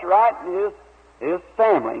Hall, Mr. Wright, and his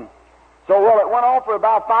family. So, it went on for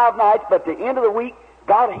about 5 nights, but at the end of the week,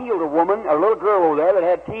 God healed a woman, a little girl over there that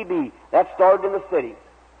had TB. That started in the city.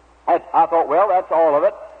 I thought, well, that's all of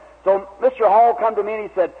it. So Mr. Hall come to me and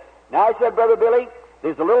he said, Brother Billy,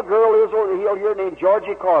 there's a little girl who lives over the hill here named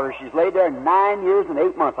Georgie Carter. She's laid there 9 years and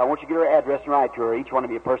 8 months. I want you to get her address and write to her. Each one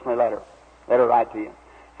of you personally let her write to you.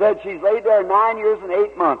 Said she's laid there 9 years and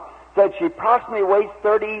 8 months. Said she approximately weighs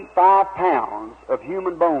 35 pounds of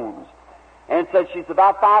human bones. And said she's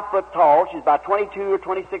about 5 foot tall. She's about 22 or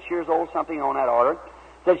 26 years old, something on that order.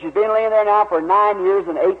 Said she's been laying there now for 9 years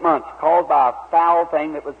and 8 months, caused by a foul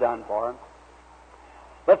thing that was done for her.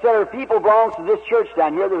 But said her people belongs to this church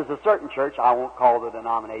down here. There's a certain church, I won't call the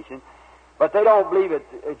denomination, but they don't believe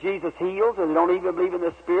that Jesus heals, and they don't even believe in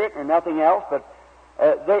the Spirit or nothing else. But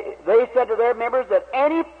they said to their members that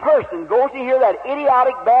any person goes to hear that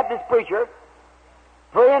idiotic Baptist preacher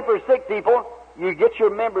praying for sick people, you get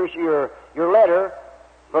your members your letter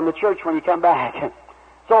from the church when you come back.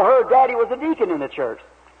 So her daddy was a deacon in the church,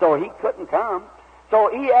 so he couldn't come. So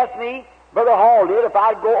he asked me, Brother Hall did, if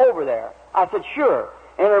I'd go over there. I said, sure.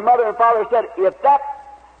 And her mother and father said, if that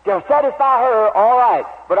to satisfy her, all right.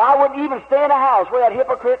 But I wouldn't even stay in the house where that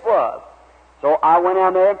hypocrite was. So I went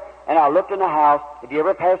down there, and I looked in the house. If you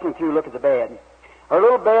ever pass me through, look at the bed. Her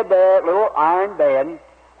little bed there, little iron bed,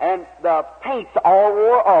 and the paint's all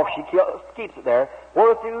wore off. She keeps it there.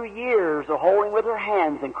 Wore through years of holding with her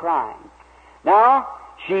hands and crying. Now,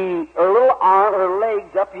 her little arm, her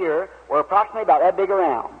legs up here were approximately about that big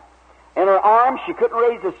around. And her arms, she couldn't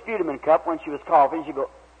raise the sputum cup when she was coughing. She'd go,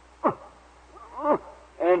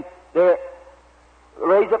 and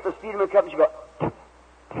raise up the sputum cup, and she'd go,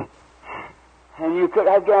 And you could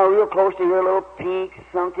have gone real close to her little pink,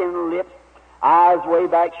 sunken lips, eyes way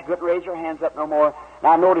back. She couldn't raise her hands up no more. And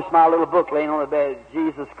I noticed my little book laying on the bed,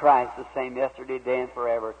 Jesus Christ, the same yesterday, today, and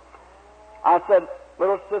forever. I said,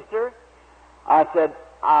 little sister, I said,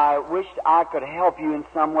 I wished I could help you in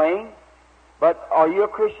some way, but are you a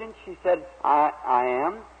Christian? She said, I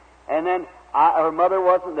am. And then her mother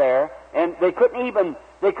wasn't there, and they couldn't even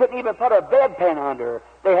put a bedpan under her.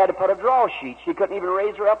 They had to put a draw sheet. She couldn't even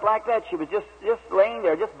raise her up like that. She was just laying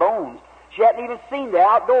there, just bones. She hadn't even seen the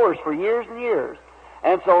outdoors for years and years.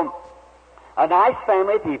 And so, a nice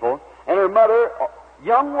family of people, and her mother,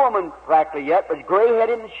 young woman practically yet, but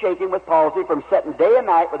gray-headed and shaking with palsy from sitting day and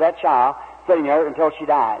night with that child, sitting there until she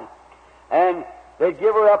died. And they'd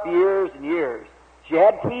give her up years and years. She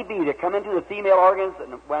had TB to come into the female organs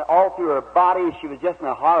and went all through her body. She was just in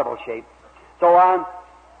a horrible shape. So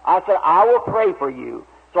I said, I will pray for you.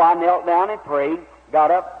 So I knelt down and prayed, got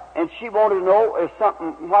up, and she wanted to know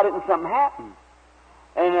why didn't something happen?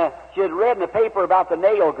 And she had read in the paper about the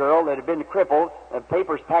nail girl that had been crippled. The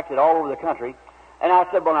papers packed it all over the country. And I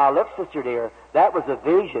said, well, now, look, sister dear, that was a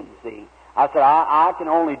vision, see. I said, I can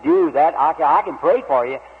only do that. I can pray for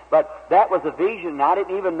you. But that was a vision, and I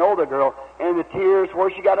didn't even know the girl. And the tears, where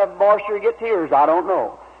she got a moisture to get tears, I don't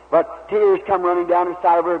know. But tears come running down the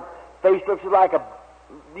side of her face. Looks like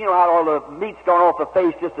you know how all the meat's gone off the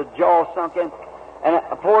face, just a jaw sunk in. And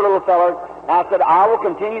a poor little feller. And I said, I will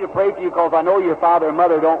continue to pray for you because I know your father and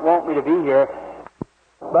mother don't want me to be here.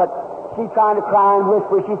 But she's trying to cry and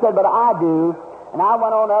whisper. She said, but I do. And I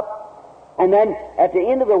went on up. And then at the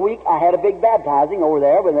end of the week, I had a big baptizing over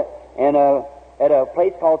there at a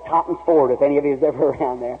place called Totten's Ford, if any of you is ever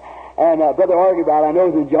around there. And Brother Argybright, I know,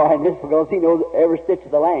 is enjoying this because he knows every stitch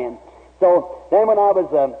of the land. So then when I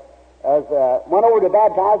went over to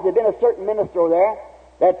baptize, there'd been a certain minister there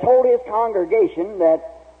that told his congregation that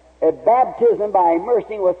baptism by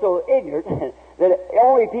immersing was so ignorant that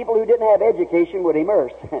only people who didn't have education would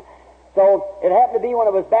immerse. So it happened to be when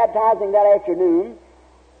I was baptizing that afternoon,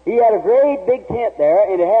 he had a great big tent there,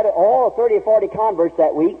 and it had all 30 or 40 converts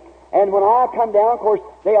that week. And when I come down, of course,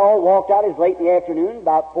 they all walked out. It was late in the afternoon,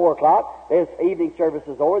 about 4 o'clock. There's evening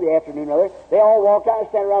services over, the afternoon other. They all walked out and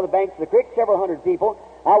stand around the banks of the creek, several hundred people.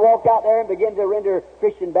 I walked out there and began to render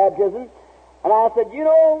Christian baptism. And I said, you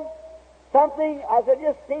know, something, I said,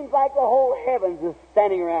 just seems like the whole heavens is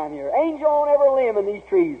standing around here. Angel on every limb in these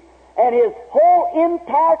trees. And his whole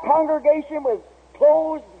entire congregation with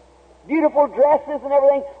clothes, beautiful dresses and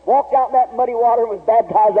everything, walked out in that muddy water and was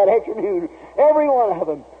baptized that afternoon. Every one of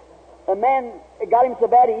them. A man, it got him so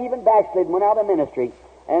bad he even backslid and went out of ministry.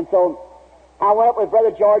 And so I went up with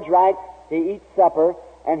Brother George Wright to eat supper,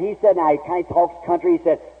 and he said, now he kind of talks country, he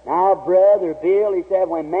said, now, Brother Bill, he said,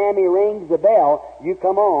 when Mammy rings the bell, you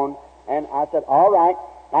come on. And I said, all right.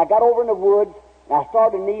 I got over in the woods, and I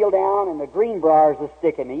started to kneel down, and the greenbriers was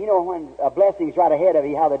sticking me. You know when a blessing's right ahead of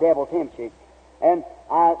you, how the devil tempts you. And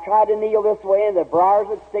I tried to kneel this way, and the briars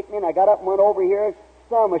would stick me, and I got up and went over here, and the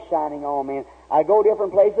sun was shining on me. And I go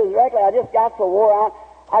different places. Directly, I just got so wore out,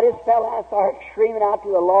 I just fell and I started screaming out to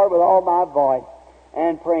the Lord with all my voice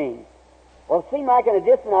and praying. Well, it seemed like in a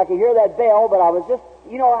distance I could hear that bell, but I was just,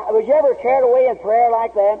 you know, was you ever carried away in prayer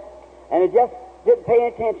like that? And it just didn't pay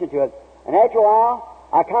any attention to it. And after a while,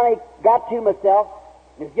 I kind of got to myself.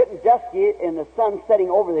 It was getting dusky, and the sun setting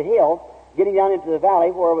over the hill, getting down into the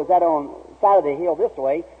valley where it was at on the side of the hill this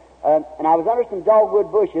way. And I was under some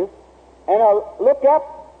dogwood bushes, and I looked up.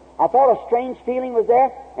 I thought a strange feeling was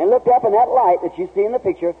there, and looked up, and that light that you see in the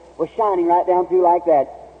picture was shining right down through like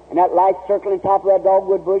that. And that light circling top of that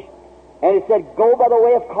dogwood bush, and it said, go by the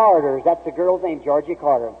way of Carter's. That's the girl's name, Georgie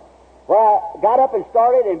Carter. Well, I got up and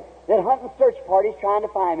started, and then hunting search parties trying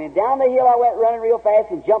to find me. And down the hill I went running real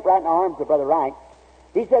fast and jumped right in the arms of Brother Wright.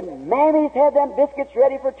 He said, Mammy's had them biscuits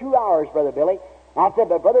ready for 2 hours, Brother Billy. And I said,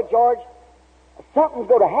 but Brother George, something's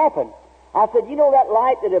going to happen. I said, you know that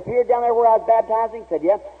light that appeared down there where I was baptizing? He said,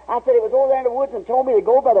 yeah. I said, it was over there in the woods and told me to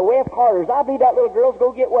go by the way of Carter's. I believe that little girl's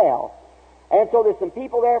go get well. And so there's some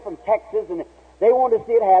people there from Texas, and they wanted to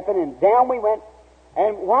see it happen, and down we went.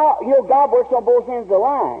 And while, you know, God works on both ends of the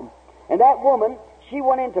line. And that woman, she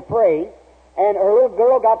went in to pray, and her little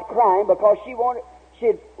girl got to crying because she'd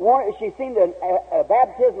seen the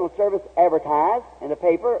baptismal service advertised in the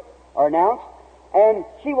paper or announced, and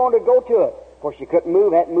she wanted to go to it. Of course, she couldn't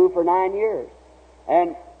move, hadn't moved for 9 years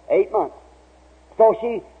and 8 months. So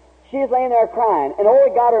she's laying there crying, and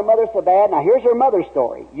it got her mother so bad. Now, here's her mother's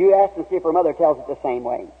story. You ask and see if her mother tells it the same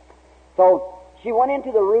way. So she went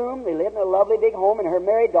into the room. They lived in a lovely big home, and her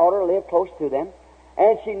married daughter lived close to them.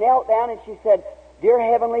 And she knelt down and she said, Dear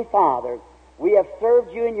Heavenly Father, we have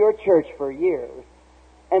served you in your church for years.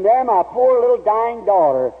 And there my poor little dying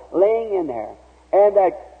daughter laying in there. And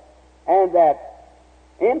that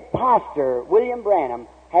imposter, William Branham,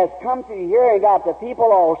 has come through here and got the people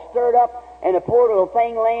all stirred up, and the poor little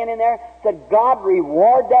thing laying in there said, God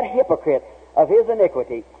reward that hypocrite of his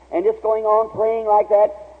iniquity. And just going on praying like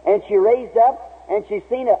that, and she raised up, and she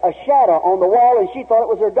seen a shadow on the wall, and she thought it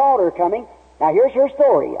was her daughter coming. Now here's her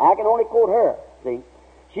story. I can only quote her, see.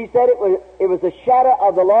 She said it was the shadow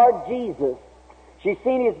of the Lord Jesus. She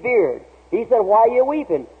seen his beard. He said, why are you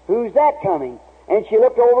weeping? Who's that coming? And she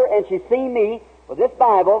looked over, and she seen me with this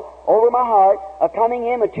Bible over my heart, coming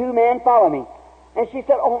in with two men following me. And she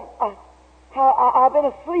said, I've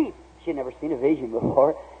been asleep. She'd never seen a vision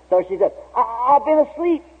before. So she said, I've been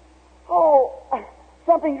asleep. Oh,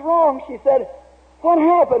 something's wrong. She said, what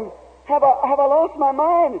happened? Have I lost my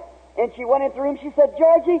mind? And she went into the room. She said,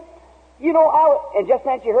 Georgie, you know, and just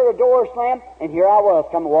then she heard a door slam, and here I was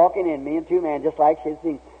coming walking in, me and two men, just like she'd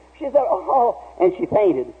seen. She said, oh, and she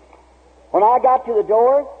fainted. When I got to the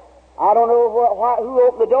door, I don't know who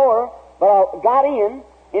opened the door, but I got in,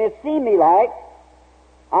 and it seemed me like,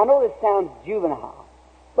 I know this sounds juvenile,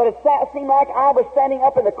 but it seemed like I was standing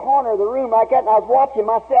up in the corner of the room like that, and I was watching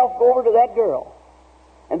myself go over to that girl.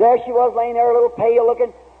 And there she was laying there, a little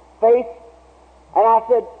pale-looking face. And I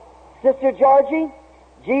said, Sister Georgie,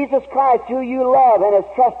 Jesus Christ, who you love and has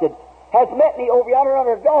trusted, has met me over yonder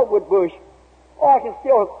under a dogwood bush. Oh, I can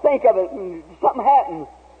still think of it, and something happened.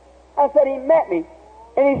 I said, He met me,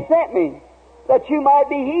 and He sent me, that you might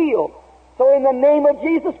be healed. So in the name of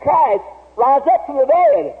Jesus Christ, rise up from the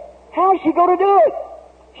dead. How's she going to do it?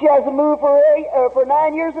 She hasn't moved for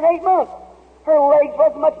 9 years and 8 months. Her legs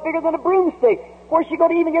wasn't much bigger than a broomstick. Where's she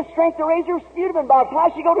going to even get strength to raise her sputum box?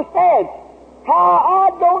 How's she going to stand?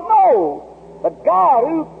 How? I don't know. But God,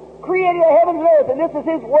 who created the heavens and earth, and this is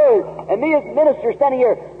His Word, and me as minister standing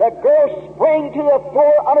here, the girl sprang to the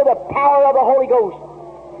floor under the power of the Holy Ghost.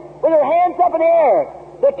 With her hands up in the air.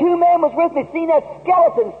 The two men was with me, seen that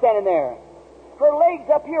skeleton standing there. Her legs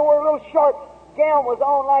up here where a little sharp gown was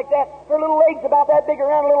on like that. Her little legs about that big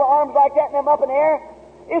around, her little arms like that, and them up in the air.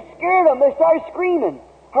 It scared them. They started screaming.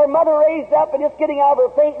 Her mother raised up and just getting out of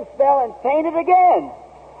her fainting spell and fainted again.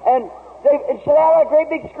 And she let out a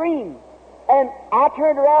great big scream. And I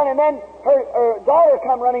turned around, and then her daughter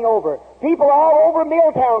come running over. People all over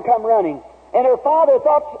Milltown come running. And her father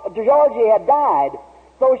thought Georgie had died.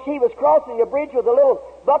 So she was crossing the bridge with a little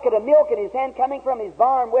bucket of milk in his hand coming from his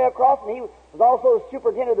barn way across, and he was also the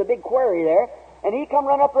superintendent of the big quarry there. And he come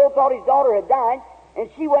run up the road, thought his daughter had died, and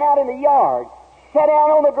she went out in the yard, sat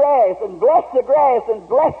down on the grass, and blessed the grass, and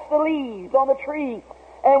blessed the leaves on the tree.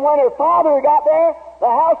 And when her father got there,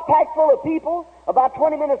 the house packed full of people. About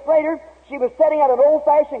 20 minutes later, she was sitting at an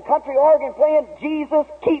old-fashioned country organ playing, Jesus,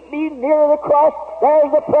 keep me near the cross.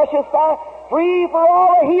 There's the precious fire, free for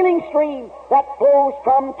all a healing stream that flows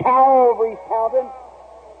from Calvary's fountain.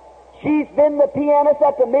 She's been the pianist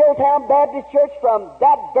at the Milltown Baptist Church from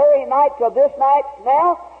that very night to this night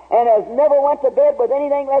now, and has never went to bed with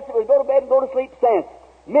anything less than go to bed and go to sleep since.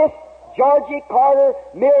 Miss Georgie Carter,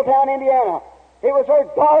 Milltown, Indiana. It was her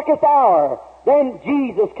darkest hour. Then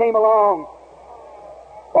Jesus came along.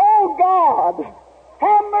 Oh, God,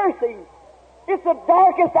 have mercy. It's the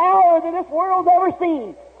darkest hour that this world's ever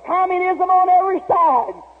seen. Communism on every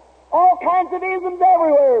side. All kinds of isms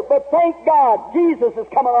everywhere. But thank God, Jesus has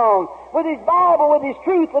come along with His Bible, with His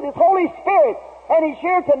truth, with His Holy Spirit. And He's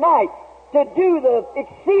here tonight to do the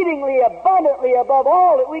exceedingly abundantly above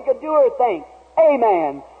all that we could do or think.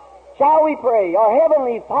 Amen. Shall we pray? Our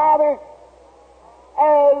Heavenly Father,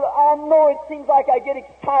 I know it seems like I get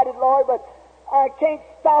excited, Lord, but I can't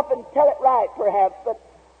stop and tell it right, perhaps. But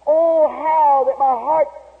oh, how that my heart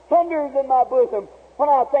thunders in my bosom when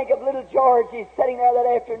I think of little Georgie sitting there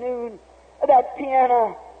that afternoon at that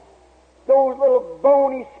piano, those little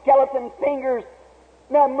bony skeleton fingers,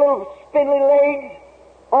 them little spindly legs.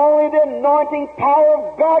 Only the anointing power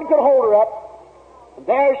of God could hold her up. And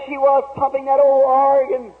there she was pumping that old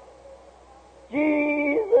organ.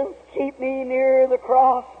 Jesus, keep me near the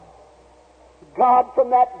cross. God,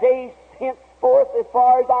 from that day henceforth, as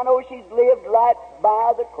far as I know, she's lived right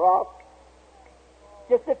by the cross.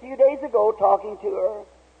 Just a few days ago, talking to her,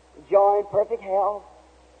 joy and perfect health.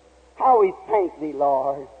 How we thank Thee,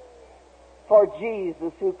 Lord, for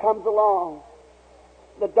Jesus who comes along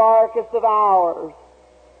the darkest of hours.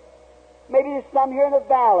 Maybe there's some here in the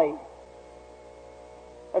valley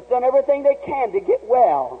that's done everything they can to get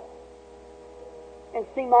well and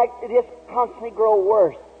seem like it just constantly grow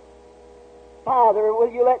worse. Father, will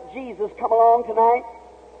You let Jesus come along tonight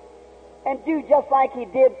and do just like He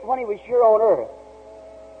did when He was here on earth?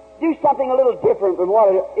 Do something a little different than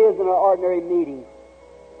what it is in an ordinary meeting.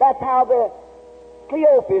 That's how the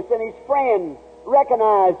Cleopas and his friend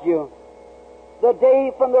recognized you. The day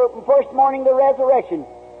from the first morning of the resurrection,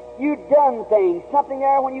 you'd done things, something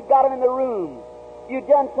there when you got them in the room. You'd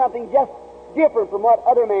done something just different from what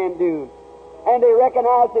other men do. And they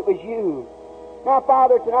recognized it was you. Now,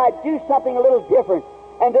 Father, tonight, do something a little different,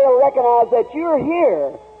 and they'll recognize that you're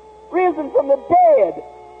here, risen from the dead,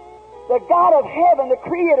 the God of heaven, the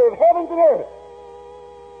Creator of heavens and earth,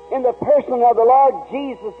 in the person of the Lord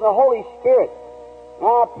Jesus and the Holy Spirit.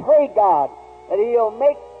 Now, I pray, God, that He'll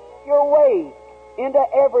make your way into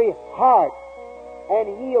every heart and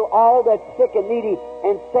heal all that's sick and needy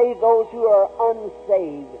and save those who are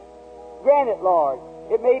unsaved. Grant it, Lord.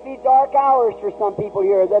 It may be dark hours for some people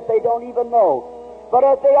here that they don't even know. But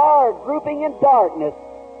if they are grouping in darkness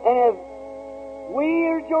and have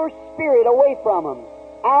weird your Spirit away from them,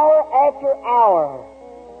 hour after hour,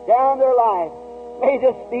 down their life, may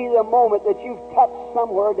this be the moment that you've touched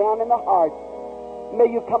somewhere down in the heart.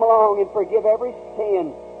 May you come along and forgive every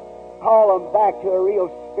sin. Call them back to a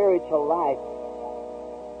real spiritual life.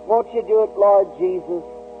 Won't you do it, Lord Jesus,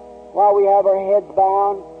 while we have our heads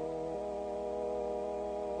bowed?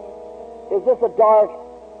 Is this a dark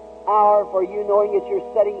hour for you, knowing that you're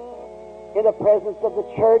sitting in the presence of the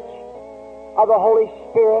church, of the Holy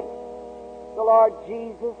Spirit, the Lord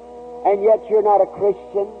Jesus, and yet you're not a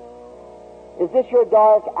Christian? Is this your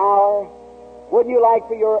dark hour? Wouldn't you like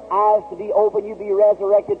for your eyes to be open, you be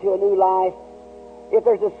resurrected to a new life? If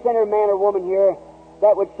there's a sinner man or woman here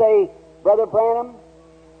that would say, Brother Branham,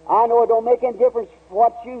 I know it don't make any difference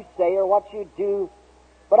what you say or what you do,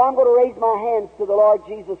 but I'm going to raise my hands to the Lord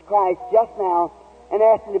Jesus Christ just now and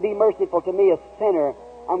ask Him to be merciful to me, a sinner.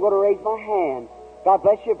 I'm going to raise my hand. God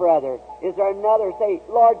bless you, brother. Is there another? Say,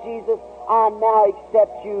 Lord Jesus, I now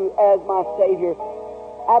accept you as my Savior.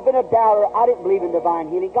 I've been a doubter. I didn't believe in divine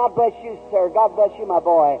healing. God bless you, sir. God bless you, my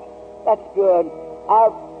boy. That's good.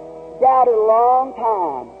 I've doubted a long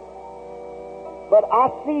time. But I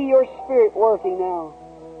see your Spirit working now.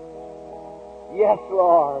 Yes,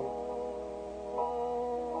 Lord.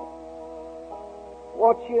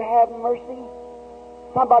 Won't you have mercy?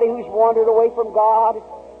 Somebody who's wandered away from God,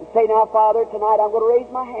 and say, now, Father, tonight I'm going to raise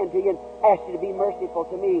my hand to you and ask you to be merciful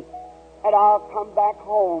to me. And I'll come back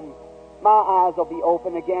home. My eyes will be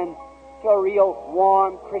open again to a real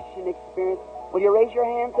warm Christian experience. Will you raise your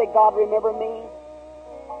hand and say, God, remember me?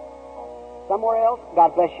 Somewhere else?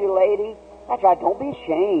 God bless you, lady. That's right. Don't be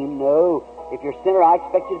ashamed. No. If you're a sinner, I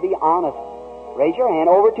expect you to be honest. Raise your hand.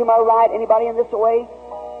 Over to my right. Anybody in this way?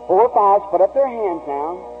 4 or 5. Put up their hands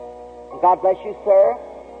now. God bless you, sir.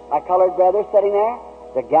 My colored brother sitting there.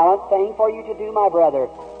 It's a gallant thing for you to do, my brother.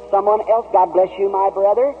 Someone else. God bless you, my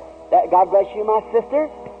brother. God bless you, my sister.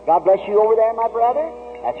 God bless you over there, my brother.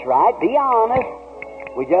 That's right. Be honest.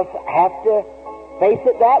 We just have to face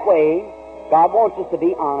it that way. God wants us to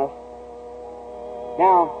be honest.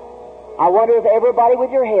 Now, I wonder if everybody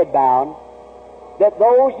with your head bowed, that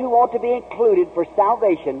those who want to be included for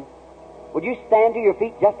salvation, would you stand to your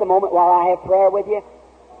feet just a moment while I have prayer with you?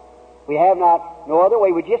 We have not no other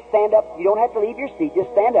way. Would you stand up? You don't have to leave your seat. Just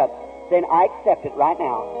stand up. Saying, I accept it right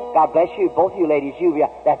now. God bless you. Both you ladies,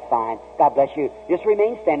 yeah, that's fine. God bless you. Just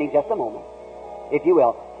remain standing just a moment, if you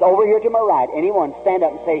will. So over here to my right, anyone, stand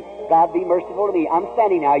up and say, God, be merciful to me. I'm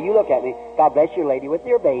standing now. You look at me. God bless you, lady, with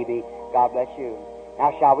your baby. God bless you.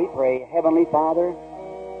 Now shall we pray? Heavenly Father,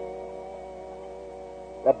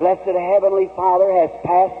 the blessed Heavenly Father has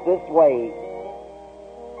passed this way.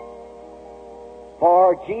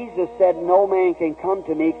 For Jesus said, no man can come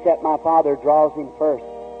to me except my Father draws him first.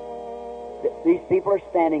 These people are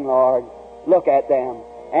standing, Lord. Look at them.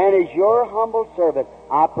 And as your humble servant,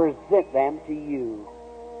 I present them to you.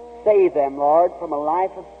 Save them, Lord, from a life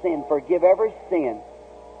of sin. Forgive every sin.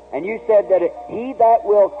 And you said that he that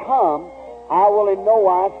will come, I will in no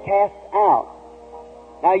wise cast out.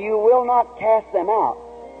 Now you will not cast them out,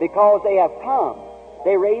 because they have come.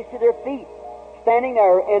 They raised to their feet, standing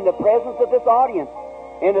there in the presence of this audience,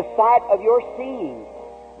 in the sight of your seeing.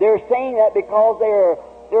 They're saying that because they're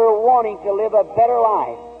wanting to live a better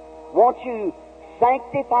life. Won't you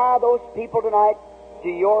sanctify those people tonight to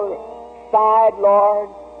your side, Lord,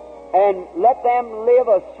 and let them live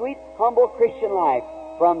a sweet, humble Christian life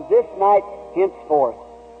from this night henceforth.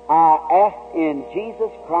 I ask in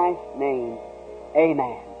Jesus Christ's name.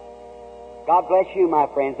 Amen. God bless you, my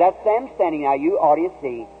friends. That's them standing now, you audience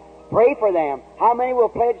see. Pray for them. How many will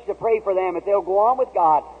pledge to pray for them if they'll go on with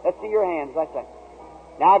God? Let's see your hands. That's it.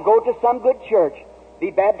 Now go to some good church,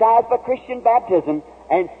 be baptized by Christian baptism,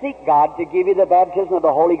 and seek God to give you the baptism of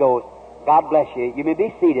the Holy Ghost. God bless you. You may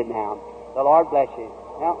be seated now. The Lord bless you.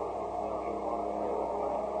 Now,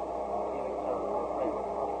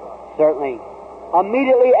 Certainly.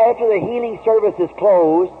 Immediately after the healing service is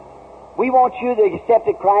closed, we want you, the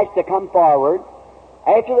accepted Christ, to come forward.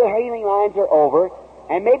 After the healing lines are over,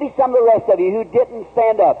 and maybe some of the rest of you who didn't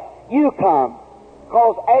stand up, you come.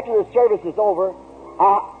 Because after the service is over,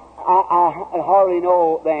 I hardly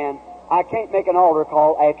know then. I can't make an altar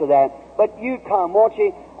call after that. But you come, won't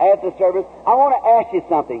you, after the service? I want to ask you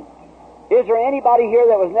something. Is there anybody here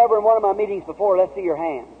that was never in one of my meetings before? Let's see your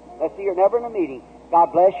hand. Let's see you're never in a meeting.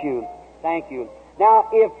 God bless you. Thank you. Now,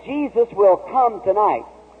 if Jesus will come tonight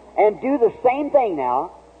and do the same thing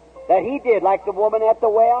now that He did, like the woman at the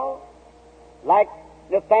well, like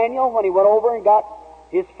Nathaniel when he went over and got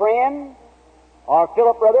his friend, or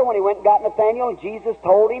Philip, brother, when he went and got Nathaniel and Jesus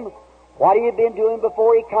told him what he had been doing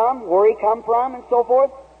before he come, where he come from, and so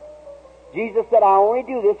forth. Jesus said, I only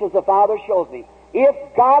do this as the Father shows me. If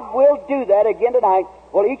God will do that again tonight,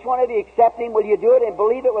 will each one of you accept Him? Will you do it and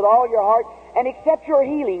believe it with all your heart? And accept your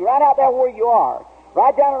healing right out there where you are.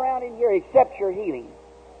 Right down around in here, accept your healing.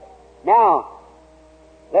 Now,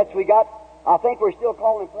 I think we're still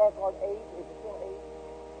calling prayer card A's. Is it still A's?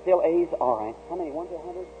 Still A's? All right. How many? 1 to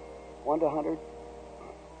 100? 1 to 100?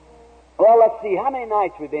 Well, let's see. How many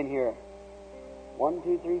nights we've been here? 1,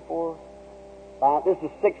 2, 3, 4, 5. This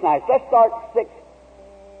is 6 nights. Let's start 6.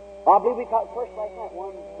 I believe we caught first last night.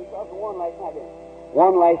 We caught the 1 last night.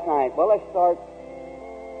 1 last night. Well, let's start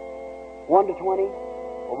 1 to 20.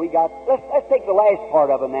 Well, let's take the last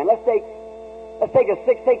part of them then. Let's take a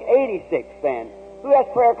 6. Take 86 then. Who has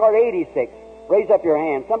prayer card 86? Raise up your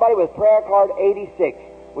hand. Somebody with prayer card 86.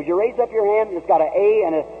 Would you raise up your hand? It's got an A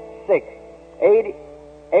and a 6.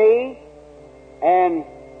 A and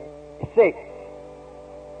 6.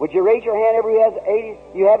 Would you raise your hand? Everybody has 80.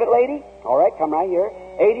 You have it, lady? All right, come right here.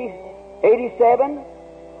 87,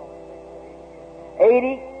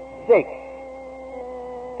 86.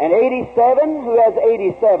 And 87, who has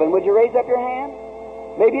 87? Would you raise up your hand?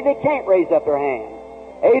 Maybe they can't raise up their hand.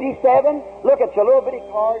 87, look, it's a little bitty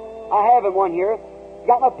card. I have one here. It's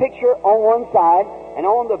got my picture on one side, and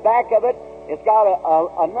on the back of it, it's got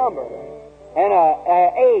a number and a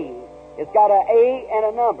A. It's got an A and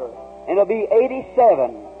a number, and it'll be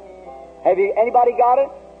 87. Anybody got it?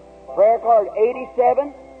 Prayer card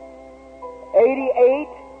 87, 88,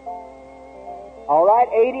 all right,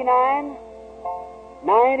 89,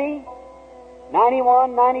 90,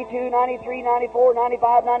 91, 92, 93, 94,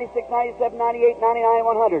 95, 96, 97, 98, 99,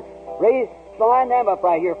 100. Line them up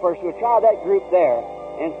right here first. We'll try that group there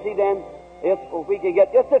and see then if we can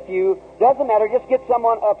get just a few. Doesn't matter, just get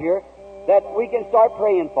someone up here that we can start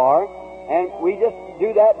praying for. And we just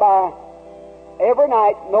do that by every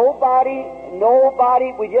night. Nobody,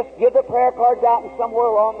 we just give the prayer cards out, and somewhere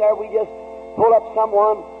along there we just pull up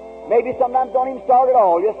someone. Maybe sometimes don't even start at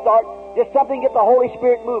all. Just something to get the Holy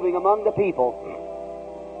Spirit moving among the people.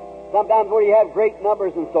 Sometimes where you have great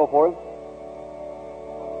numbers and so forth.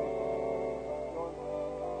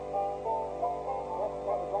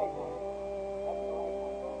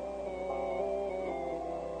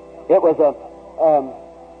 It was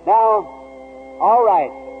now, all right.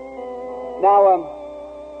 Now,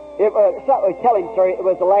 tell him, sir, it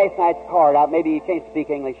was the last night's card. Maybe you can't speak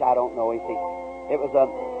English, I don't know, you see. It was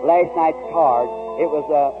last night's card. It was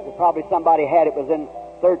probably somebody had it. Was in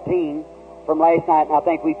 13 from last night, and I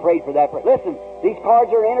think we prayed for that. Listen, these cards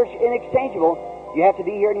are inexchangeable. You have to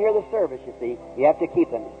be here and hear the service, you see. You have to keep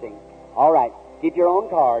them, you see. All right. Keep your own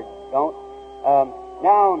card. Don't.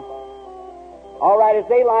 Now, all right, as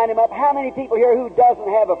they line them up, how many people here who doesn't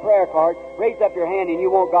have a prayer card, raise up your hand and you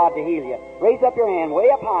want God to heal you? Raise up your hand way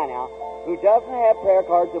up high now, who doesn't have prayer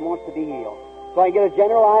cards and wants to be healed. So I can get a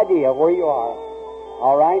general idea of where you are.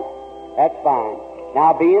 All right? That's fine.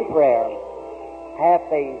 Now be in prayer. Have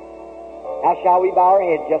faith. Now shall we bow our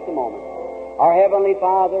heads just a moment. Our Heavenly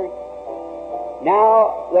Father,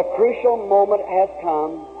 now the crucial moment has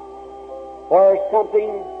come where something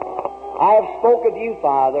I have spoke of you,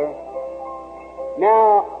 Father.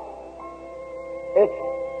 Now, it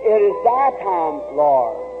is thy time,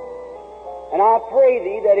 Lord. And I pray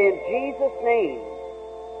thee that in Jesus' name,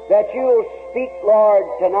 that you will speak, Lord,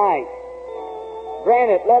 tonight.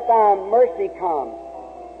 Grant it, let thy mercy come.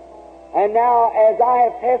 And now, as I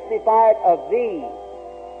have testified of thee,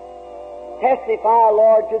 testify,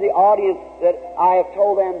 Lord, to the audience that I have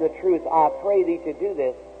told them the truth. I pray thee to do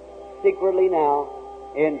this secretly now.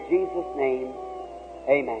 In Jesus' name,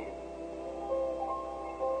 amen.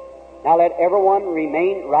 Now let everyone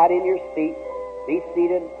remain right in your seat. Be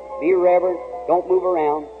seated. Be reverent. Don't move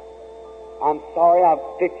around. I'm sorry I'm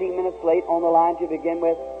 15 minutes late on the line to begin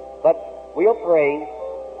with, but we'll pray.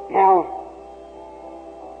 Now,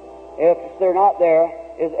 if they're not there,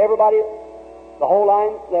 is everybody The whole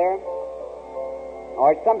line's there. All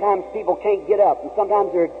right, sometimes people can't get up, and sometimes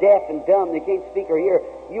they're deaf and dumb. They can't speak or hear.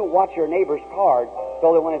 You watch your neighbor's card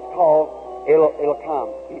so that when it's called, it'll come.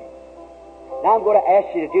 Now I'm going to ask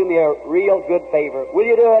you to do me a real good favor. Will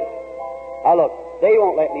you do it? Now look, they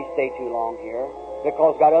won't let me stay too long here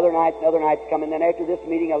because got other nights and other nights coming. Then after this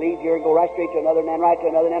meeting, I leave here and go right straight to another, and then right to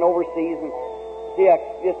another, and then overseas. And see, I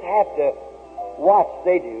just have to watch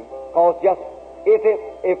they do. Because just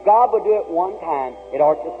if God would do it one time, it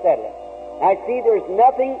ought to settle it. Now see, there's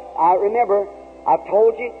nothing. I remember I've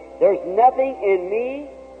told you there's nothing in me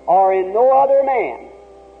or in no other man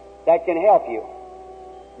that can help you.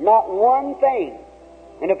 Not one thing.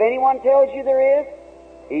 And if anyone tells you there is,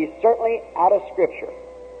 he's certainly out of Scripture.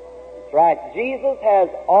 That's right. Jesus has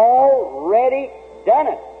already done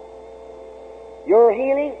it. Your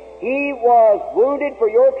healing, He was wounded for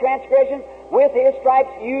your transgressions. With His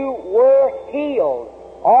stripes you were healed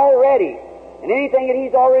already. And anything that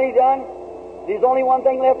He's already done, there's only one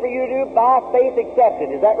thing left for you to do: by faith accept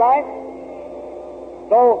it. Is that right?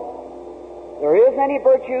 So, there isn't any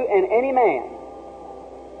virtue in any man.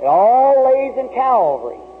 It all lays in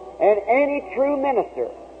Calvary. And any true minister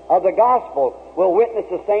of the gospel will witness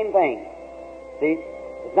the same thing. See,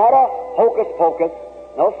 it's not a hocus pocus.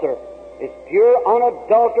 No, sir. It's pure,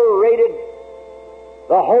 unadulterated,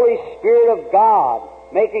 the Holy Spirit of God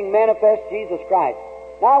making manifest Jesus Christ.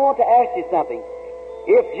 Now I want to ask you something.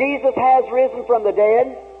 If Jesus has risen from the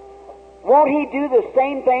dead, won't He do the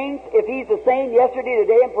same things if He's the same yesterday,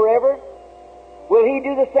 today, and forever? Will He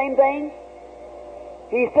do the same things?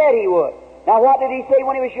 He said He would. Now what did He say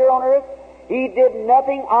when He was here on earth? He did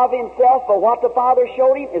nothing of Himself but what the Father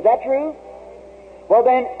showed Him. Is that true? Well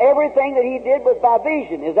then, everything that He did was by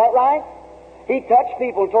vision. Is that right? He touched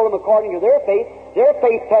people and told them according to their faith. Their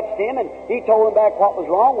faith touched Him, and He told them back what was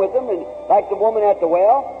wrong with them, and like the woman at the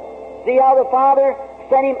well. See how the Father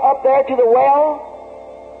sent Him up there to the well?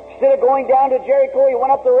 Instead of going down to Jericho, He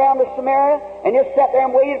went up around to Samaria and just sat there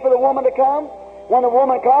and waited for the woman to come. When the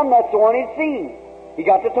woman come, that's the one He'd seen. He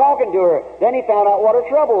got to talking to her. Then He found out what her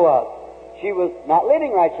trouble was. She was not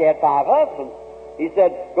living right. She had 5 husbands. He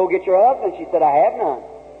said, "Go get your husband." She said, "I have none."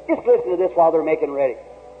 Just listen to this while they're making ready.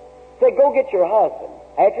 He said, "Go get your husband."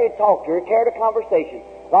 After he talked to her, carried a conversation,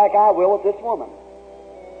 like I will with this woman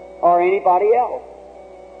or anybody else.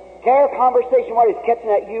 Carry a conversation while he's catching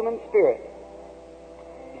that human spirit.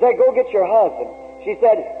 He said, "Go get your husband." She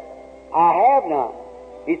said, "I have none."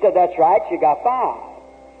 He said, "That's right, you got 5.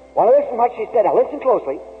 Well, listen to what she said. Now listen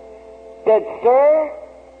closely. Said, "Sir,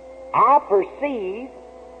 I perceive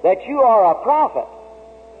that you are a prophet.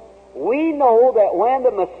 We know that when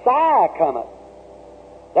the Messiah cometh,"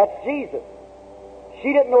 that's Jesus.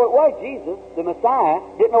 She didn't know it was Jesus, the Messiah.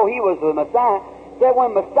 Didn't know He was the Messiah. Said,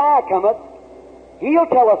 "When Messiah cometh, He'll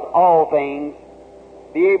tell us all things."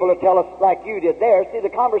 Be able to tell us like you did there. See, the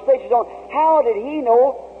conversation's on, how did He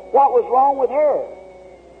know what was wrong with her?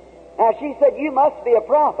 Now she said, "You must be a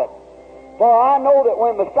prophet. For I know that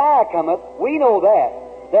when Messiah cometh," we know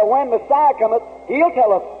that when Messiah cometh, He'll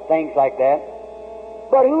tell us things like that.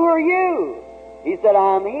 "But who are you?" He said,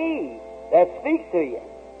 "I'm He that speaks to you."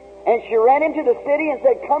 And she ran into the city and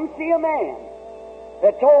said, "Come see a man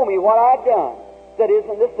that told me what I'd done." Said,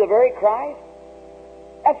 "Isn't this the very Christ?"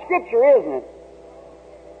 That's Scripture, isn't it?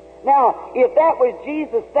 Now, if that was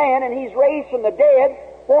Jesus then and He's raised from the dead,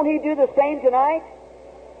 won't He do the same tonight?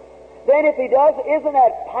 Then if He does, isn't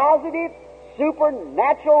that positive,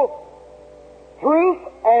 supernatural proof,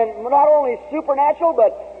 and not only supernatural,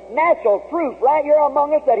 but natural proof right here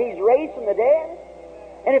among us that He's raised from the dead?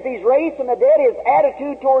 And if He's raised from the dead, His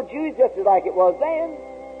attitude towards you is just as like it was then.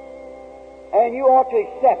 And you ought to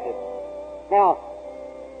accept it. Now,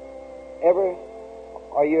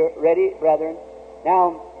 are you ready, brethren?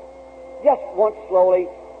 Now, just once slowly,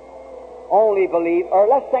 only believe, or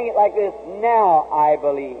let's sing it like this, "Now I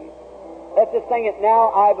believe." Let's just sing it,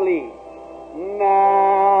 "Now I believe."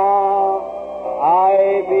 Now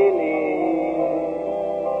I believe.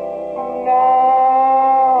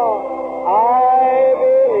 Now I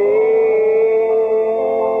believe.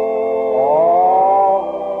 All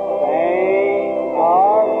things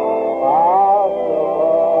are possible.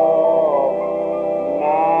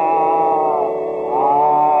 Now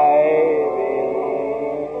I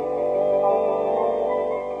believe.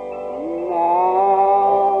 Now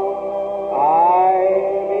I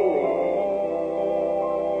believe.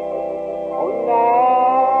 Oh,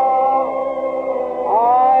 now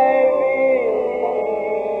I believe.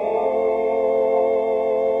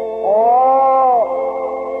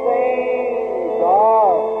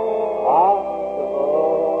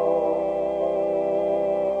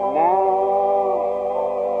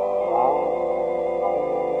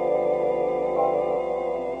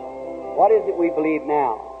 we believe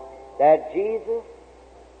now, that Jesus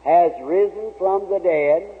has risen from the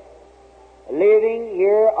dead, living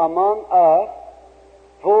here among us,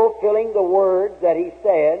 fulfilling the words that He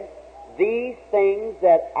said, "These things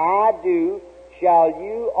that I do shall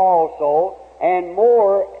you also, and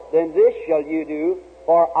more than this shall you do,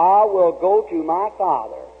 for I will go to my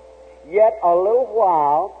Father. Yet a little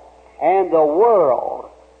while, and the world,"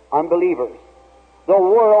 unbelievers, "the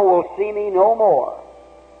world will see me no more.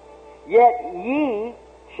 Yet ye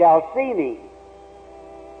shall see me."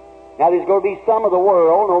 Now there's going to be some of the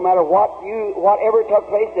world, no matter whatever took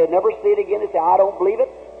place, they'll never see it again. They say, "I don't believe it.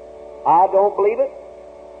 I don't believe it."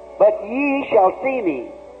 But ye shall see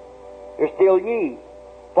me. There's still ye.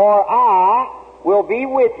 "For I will be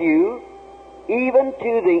with you even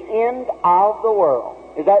to the end of the world."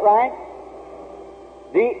 Is that right?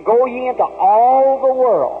 Go ye into all the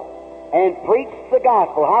world and preach the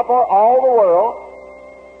gospel. How far? All the world,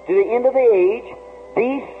 to the end of the age.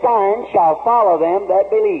 "These signs shall follow them that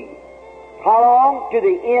believe." How long? To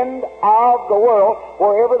the end of the world,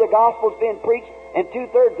 wherever the gospel's been preached, and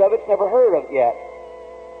 2/3 of it's never heard of yet.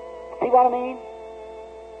 See what I mean?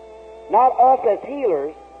 Not us as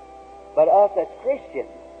healers, but us as Christians.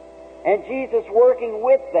 And Jesus working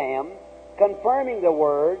with them, confirming the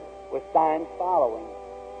Word, with signs following.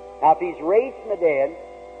 Now, if He's raised from the dead,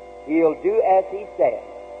 He'll do as He said.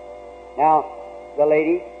 Now, the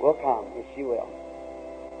lady will come, if she will.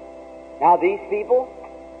 Now, these people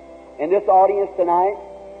in this audience tonight,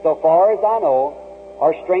 so far as I know,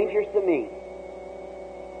 are strangers to me.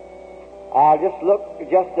 I'll just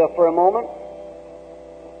look for a moment.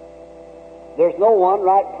 There's no one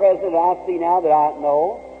right present that I see now that I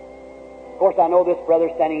know. Of course, I know this brother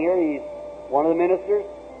standing here. He's one of the ministers.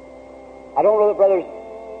 I don't know the brother's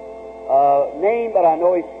name, but I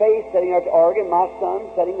know his face sitting there at the organ. My son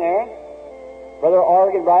sitting there. Brother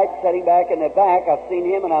Organ Wright sitting back in the back. I've seen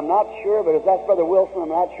him, and I'm not sure, but if that's Brother Wilson, I'm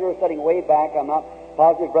not sure, sitting way back. I'm not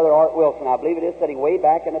positive. Brother Art Wilson, I believe it is, sitting way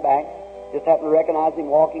back in the back. Just happened to recognize him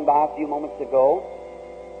walking by a few moments ago.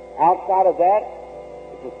 Outside of that,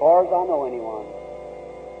 it's as far as I know anyone.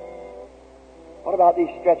 What about these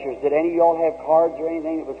stretchers? Did any of y'all have cards or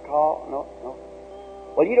anything that was called? No?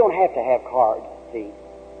 Well, you don't have to have cards, see.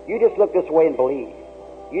 You just look this way and believe.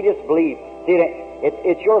 You just believe. See,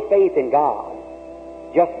 it's your faith in God.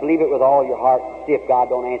 Just believe it with all your heart and see if God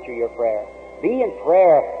don't answer your prayer. Be in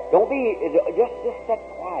prayer. Don't be, just sit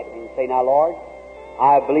quiet and say, "Now, Lord,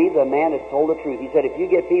 I believe the man has told the truth." He said, if you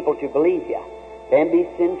get people to believe you, then be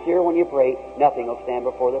sincere when you pray, nothing will stand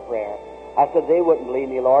before the prayer. I said, they wouldn't believe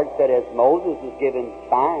me. Lord said, as Moses was given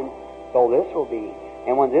signs, so this will be.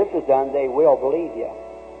 And when this is done, they will believe you.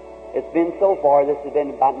 It's been so far, this has been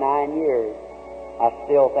about 9 years. I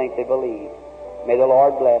still think they believe. May the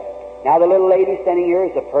Lord bless. Now the little lady standing here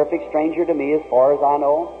is a perfect stranger to me as far as I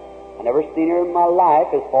know. I've never seen her in my life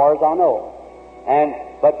as far as I know.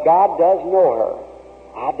 But God does know her.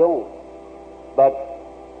 I don't. But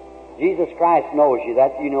Jesus Christ knows you.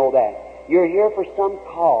 You know that. You're here for some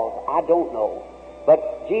cause. I don't know.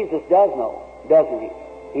 But Jesus does know, doesn't He?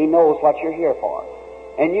 He knows what you're here for.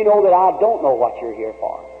 And you know that I don't know what you're here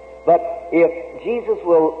for. But if Jesus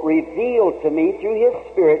will reveal to me through His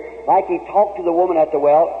Spirit, like He talked to the woman at the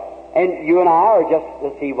well, and you and I are just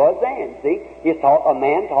as He was then. See? He's a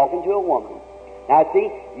man talking to a woman. Now, see,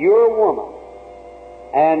 you're a woman.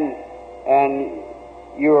 And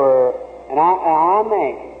I'm a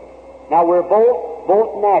man. Now, we're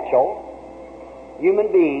both natural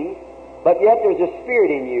human beings, but yet there's a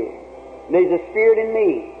spirit in you. And there's a spirit in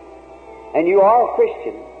me. And you are a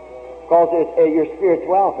Christian, because your spirit's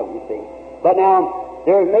welcome, you see. But now,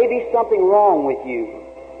 there may be something wrong with you.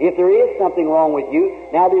 If there is something wrong with you,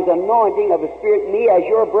 now there's anointing of the Spirit in me as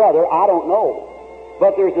your brother, I don't know.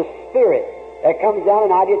 But there's a Spirit that comes down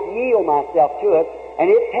and I just yield myself to it, and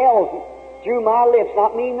it tells through my lips,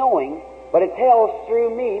 not me knowing, but it tells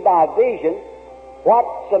through me by vision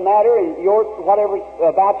what's the matter and whatever's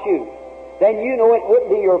about you. Then you know it wouldn't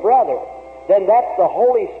be your brother. Then that's the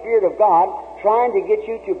Holy Spirit of God trying to get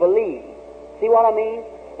you to believe. See what I mean?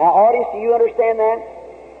 Now, audience, do you understand that?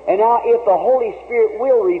 And now, if the Holy Spirit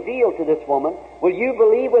will reveal to this woman, will you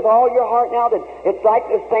believe with all your heart now that it's like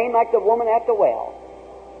the same like the woman at the well?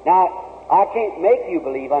 Now, I can't make you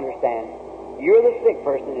believe, understand. You're the sick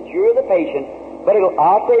person, and you're the patient, but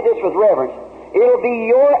I'll say this with reverence. It'll be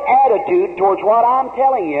your attitude towards what I'm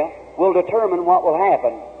telling you will determine what will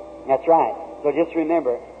happen. That's right. So just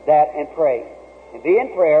remember that and pray. And be in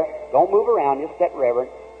prayer. Don't move around. Just sit reverent.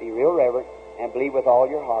 Be real reverent. And believe with all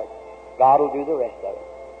your heart. God will do the rest of it.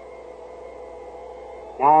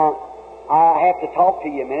 Now, I have to talk to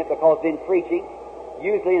you a minute because in preaching,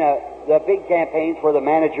 usually in the big campaigns where the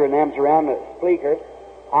manager and them's around the speaker,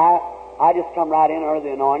 I just come right in under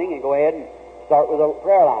the anointing and go ahead and start with a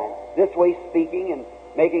prayer line. This way, speaking and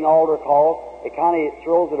making altar calls, it kind of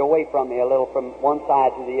throws it away from me a little from one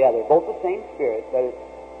side to the other. Both the same Spirit, but it's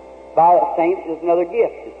by the same is another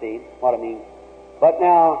gift, you see what I mean. But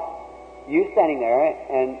now, you standing there,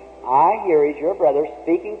 and I hear as your brother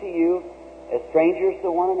speaking to you as strangers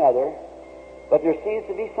to one another, but there seems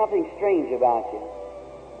to be something strange about you.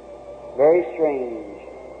 Very strange.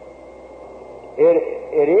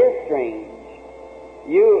 It is strange.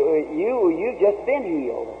 You've just been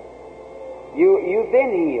healed. You've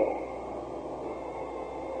been healed.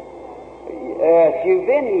 Yes, you've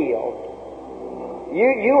been healed.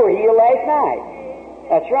 You were healed last night.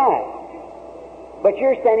 That's right. But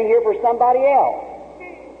you're standing here for somebody else.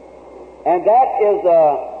 And that is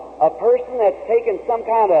a person that's taken some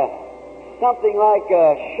kind of something like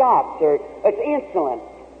shots, or it's insulin,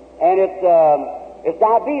 and it's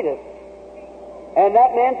diabetes. And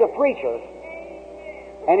that man's a preacher.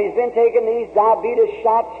 And he's been taking these diabetes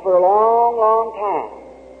shots for a long, long time.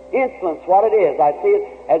 Insulin's what it is. I see it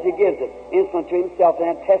as he gives it. Insulin to himself,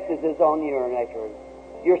 and it tests his own urine afterwards.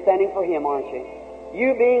 You're standing for him, aren't you?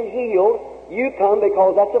 You being healed, you come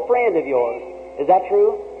because that's a friend of yours. Is that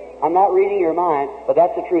true? I'm not reading your mind, but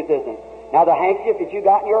that's the truth, isn't it? Now the handkerchief that you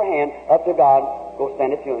got in your hand, up to God, go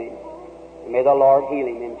send it to him. And may the Lord heal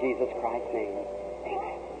him in Jesus Christ's name.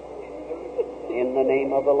 Amen. In the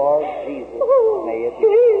name of the Lord Jesus, may it be.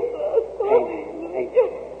 Amen.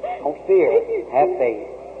 Amen. Don't fear. Have faith.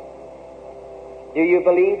 Do you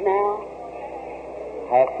believe now?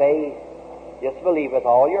 Have faith. Just believe with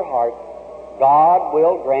all your heart. God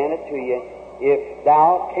will grant it to you if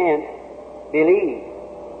thou canst believe.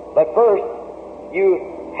 But first, you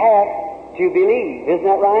have to believe. Isn't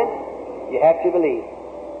that right? You have to believe.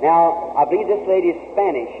 Now, I believe this lady is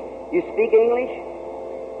Spanish. You speak English?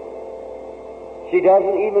 She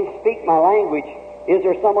doesn't even speak my language. Is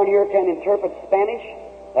there someone here who can interpret Spanish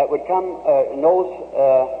that would come, knows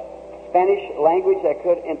Spanish language that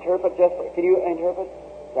could interpret just... Can you interpret?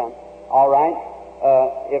 Son. All right.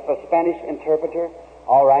 If a Spanish interpreter,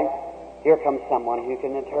 all right. Here comes someone who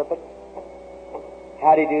can interpret.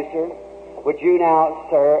 How do you do, sir? Would you now,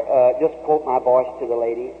 sir, just quote my voice to the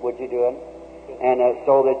lady? Would you do it? And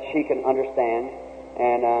so that she can understand.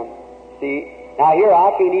 And see, now here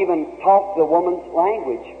I can even talk the woman's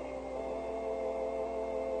language.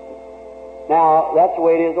 Now, that's the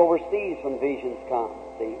way it is overseas when visions come,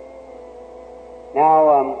 see.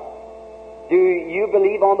 Now, do you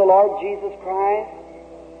believe on the Lord Jesus Christ?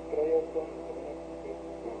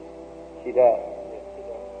 She does.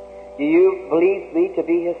 Do you believe me to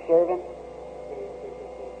be His servant?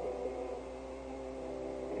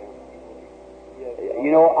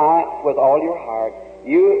 You know, with all your heart,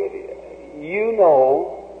 you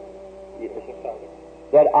know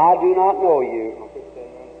that I do not know you,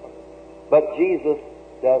 but Jesus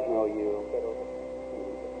does know you.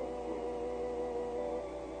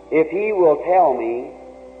 If He will tell me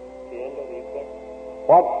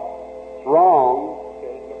what's wrong,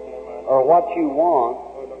 or what you want,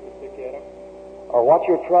 or what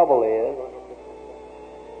your trouble is,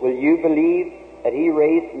 will you believe that He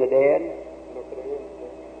raised from the dead?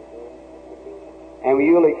 And will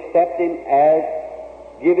you accept Him as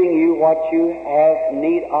giving you what you have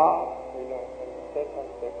need of?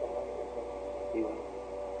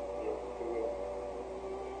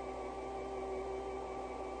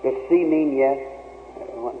 Does C mean yes?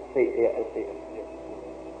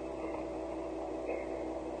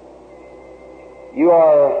 You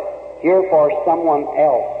are here for someone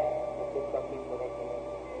else.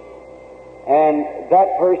 And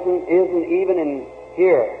that person isn't even in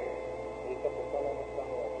here.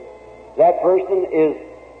 That person is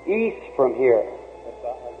east from here.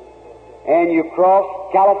 And you cross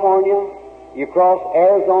California, you cross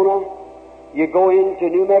Arizona, you go into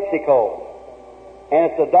New Mexico.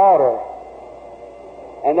 And it's a daughter.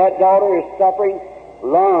 And that daughter is suffering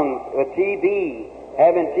lungs with TB,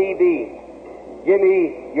 having TB. Give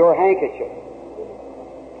me your handkerchief.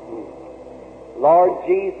 Lord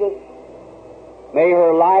Jesus, may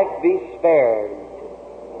her life be spared.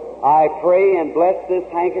 I pray and bless this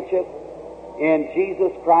handkerchief in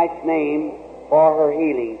Jesus Christ's name for her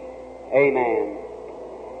healing. Amen.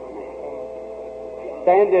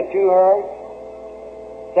 Send it to her.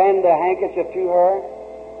 Send the handkerchief to her.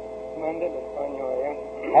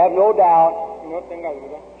 Have no doubt.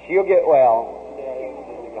 She'll get well.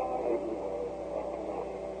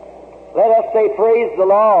 Let us say, praise the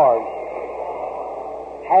Lord.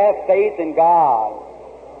 Have faith in God.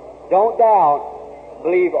 Don't doubt.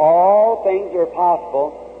 believe all things are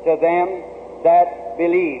possible to them that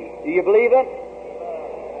believe. Do you believe it?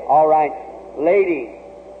 All right. Lady,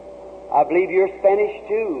 I believe you're Spanish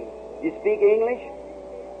too. You speak English?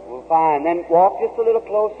 Well, fine. Then walk just a little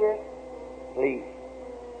closer, please.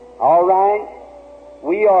 All right.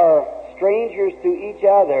 We are strangers to each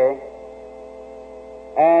other,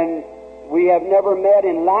 and we have never met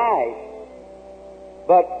in life,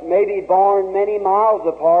 but maybe born many miles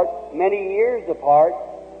apart, many years apart,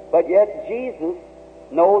 but yet Jesus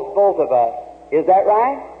knows both of us. Is that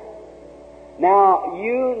right? Now,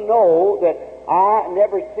 you know that I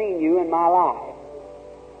never seen you in my life,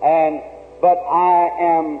 but I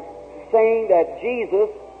am saying that Jesus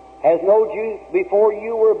has known you before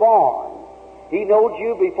you were born. He knowed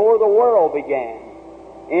you before the world began.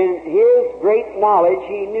 In His great knowledge,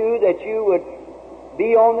 He knew that you would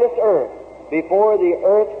be on this earth before the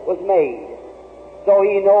earth was made. So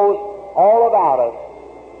He knows all about us.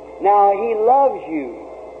 Now, He loves you,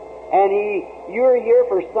 and you're here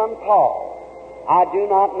for some cause. I do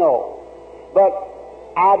not know. But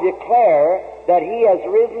I declare that He has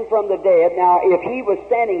risen from the dead. Now, if He was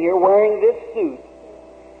standing here wearing this suit,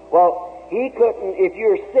 well, He couldn't, if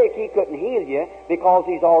you're sick, He couldn't heal you because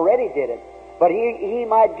He's already did it. But He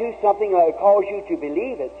might do something that would cause you to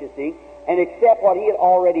believe it, you see, and accept what He had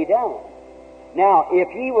already done. Now, if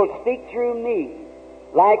He will speak through me,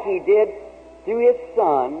 like He did through His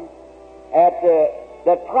Son,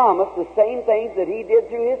 that promised the same things that He did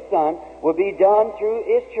through His Son will be done through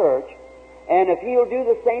His church, and if He'll do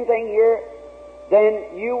the same thing here,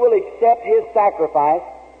 then you will accept His sacrifice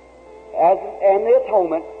and the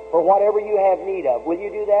atonement for whatever you have need of. Will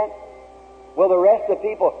you do that? Well, the rest of the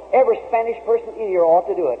people, every Spanish person in here ought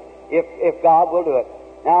to do it, if God will do it.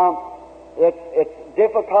 Now, it's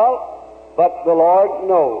difficult, but the Lord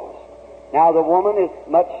knows. Now, the woman is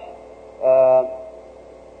much,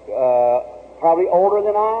 probably older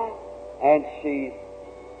than I, and she's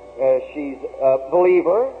a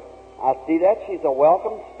believer. I see that. She's a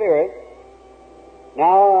welcome spirit.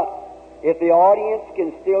 Now, if the audience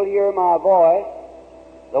can still hear my voice,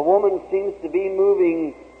 the woman seems to be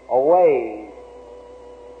moving away.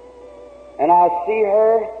 And I see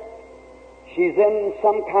her, she's in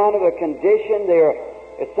some kind of a condition.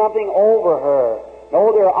 It's something over her.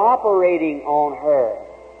 No, they're operating on her.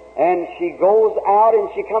 And she goes out and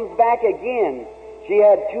she comes back again. She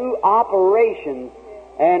had 2 operations,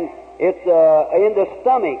 and it's in the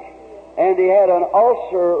stomach. And they had an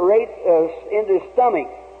ulcer in the stomach.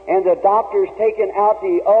 And the doctor's taken out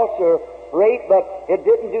the ulcer rate, but it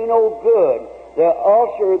didn't do no good. The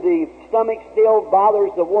ulcer, the stomach still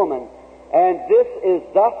bothers the woman. And this is,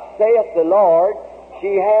 thus saith the Lord,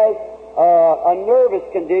 she has a nervous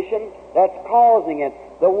condition that's causing it.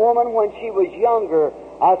 The woman, when she was younger,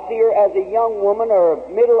 I see her as a young woman or a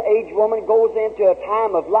middle-aged woman goes into a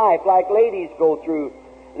time of life like ladies go through,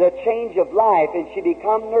 the change of life, and she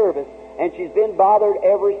become nervous, and she's been bothered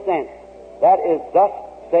ever since. That is, thus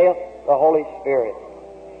saith the Holy Spirit.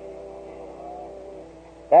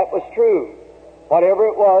 That was true. Whatever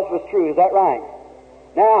it was true. Is that right?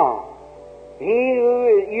 Now,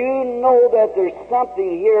 you know that there's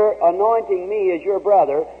something here anointing me as your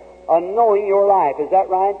brother, knowing your life. Is that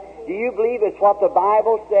right? Do you believe it's what the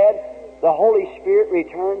Bible said? The Holy Spirit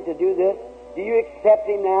returned to do this? Do you accept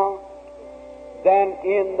Him now? Then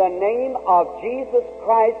in the name of Jesus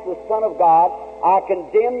Christ, the Son of God, I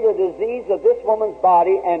condemn the disease of this woman's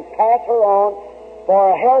body and pass her on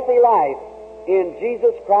for a healthy life in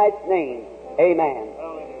Jesus Christ's name. Amen.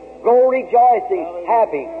 Go rejoicing,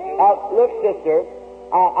 happy. Now, look, sister,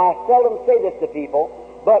 I seldom say this to people,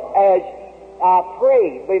 but as I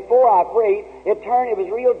prayed, before I prayed, it was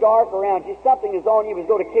real dark around you. Something is on you, was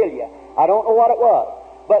going to kill you. I don't know what it was.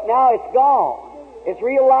 But now it's gone. It's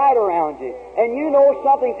real light around you. And you know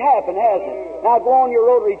something's happened, hasn't it? Now go on your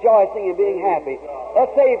road rejoicing and being happy.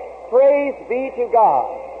 Let's say, praise be to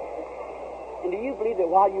God. And do you believe that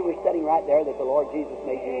while you were sitting right there that the Lord Jesus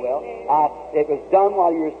made you well? It was done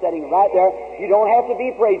while you were sitting right there. You don't have to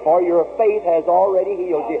be prayed for. Your faith has already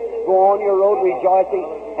healed you. Go on your road rejoicing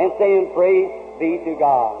and saying, praise be to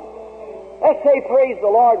God. Let's say, praise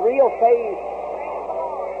the Lord, real faith.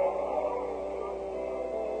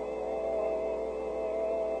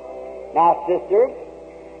 Now, sister,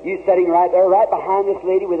 you sitting right there, right behind this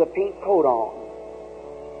lady with a pink coat on.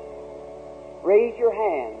 Raise your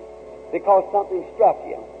hand because something struck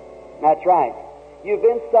you. That's right. You've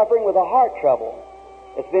been suffering with a heart trouble.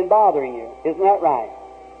 It's been bothering you. Isn't that right?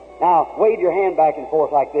 Now, wave your hand back and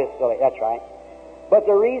forth like this, Billy. That's right. But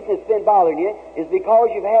the reason it's been bothering you is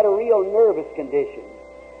because you've had a real nervous condition.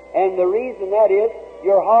 And the reason that is,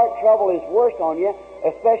 your heart trouble is worse on you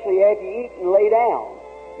especially after you eat and lay down,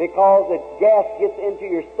 because the gas gets into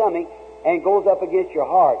your stomach and goes up against your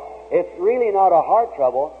heart. It's really not a heart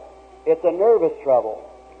trouble, it's a nervous trouble.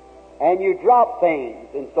 And you drop things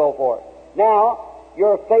and so forth. Now,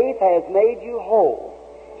 your faith has made you whole.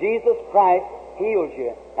 Jesus Christ heals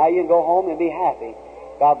you. Now you can go home and be happy.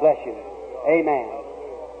 God bless you. Amen.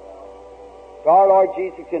 Our Lord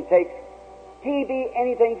Jesus can take TB,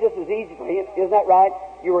 anything just as easy for Him. Isn't that right?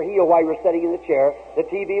 You were healed while you were sitting in the chair. The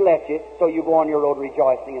TB left you, so you go on your road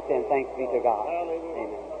rejoicing and saying, thanks be to God. Amen.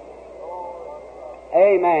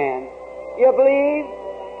 Amen. You believe?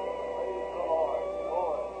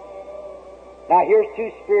 Now here's two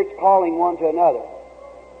spirits calling one to another.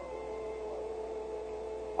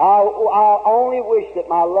 I only wish that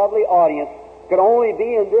my lovely audience could only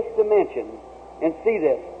be in this dimension and see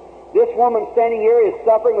this. This woman standing here is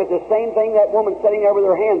suffering with the same thing that woman sitting there with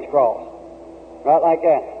her hands crossed. Right like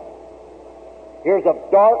that. Here's a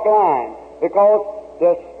dark line, because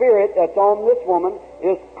the spirit that's on this woman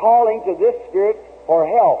is calling to this spirit for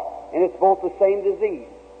help, and it's both the same disease.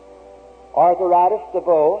 Arthritis to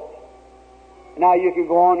both. Now you can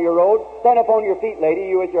go on your road. Stand up on your feet, lady,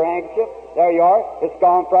 you with your handkerchief. There you are. It's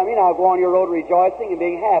gone from you. Now go on your road rejoicing and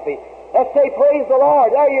being happy. Let's say, praise the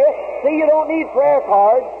Lord. There you are. See, you don't need prayer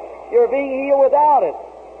cards. You're being healed without it.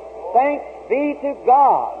 Thanks be to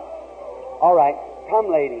God. All right. Come,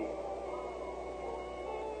 lady.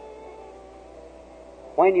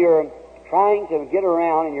 When you're trying to get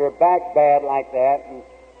around and your back's bad like that, and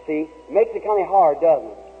see, it makes it kind of hard, doesn't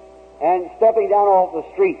it? And stepping down off the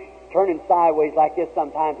street, turning sideways like this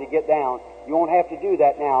sometimes to get down. You won't have to do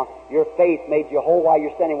that now. Your faith made you whole while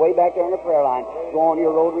you're standing way back there on the prayer line. Go on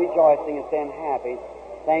your road rejoicing and saying happy.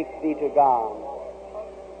 Thanks be to God.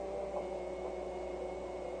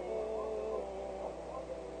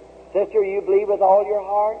 Sister, you believe with all your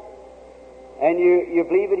heart? And you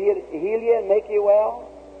believe that He'll heal you and make you well?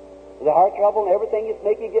 The heart trouble and everything is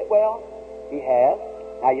make you get well? He has.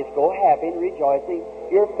 Now you just go happy and rejoicing.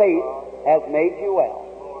 Your faith has made you well.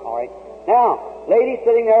 All right. Now, lady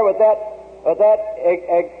sitting there with that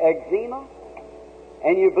eczema,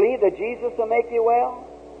 and you believe that Jesus will make you well?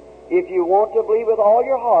 If you want to believe with all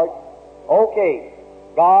your heart, okay,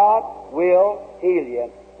 God will heal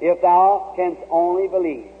you if thou canst only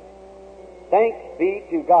believe. Thanks be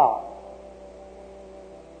to God.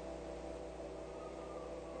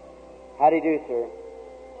 How do you do, sir?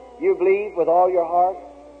 You believe with all your heart?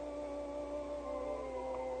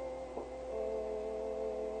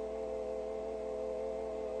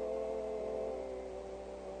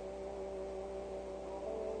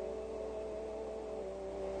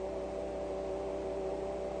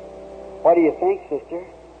 What do you think, sister?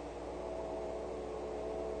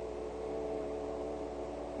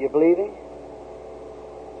 You believing?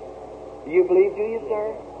 Do you believe, do you,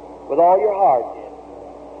 sir? With all your heart?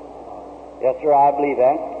 Yes, sir, I believe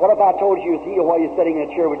that. What if I told you was healed while you're sitting in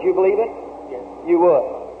a chair? Would you believe it? Yes. You would.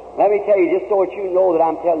 Let me tell you, just so that you know that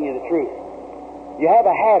I'm telling you the truth. You have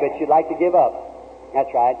a habit you'd like to give up.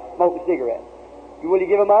 That's right, smoking cigarettes. Will you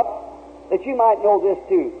give them up? That you might know this,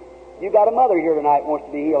 too. You got a mother here tonight who wants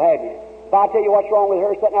to be healed, have you? If I tell you what's wrong with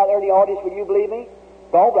her sitting out there in the audience, will you believe me?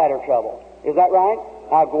 Gallbladder trouble. Is that right?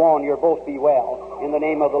 Now go on, you'll both be well. In the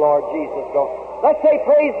name of the Lord Jesus, go. Let's say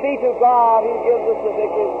praise be to God who gives us the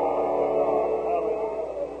victory.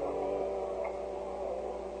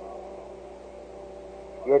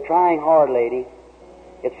 You're trying hard, lady.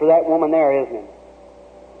 It's for that woman there, isn't it?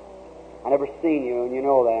 I never seen you, and you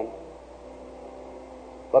know that.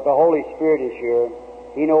 But the Holy Spirit is here.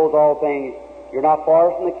 He knows all things. You're not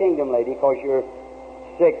far from the kingdom, lady, because you're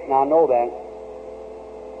sick, and I know that.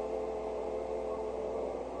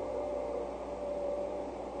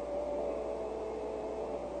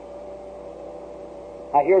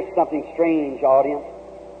 I hear something strange, audience.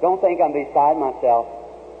 Don't think I'm beside myself.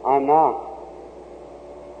 I'm not.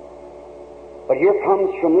 But here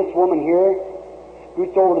comes from this woman here,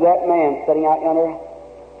 scoots over to that man sitting out yonder,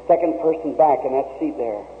 second person back in that seat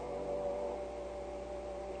there.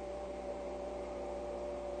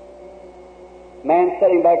 Man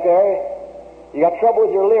sitting back there, you got trouble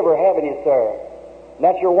with your liver, haven't you, sir? And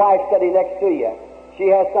that's your wife sitting next to you. She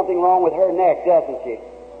has something wrong with her neck, doesn't she?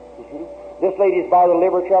 Mm-hmm. This lady's by the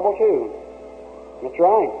liver trouble, too. That's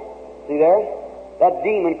right. See there? That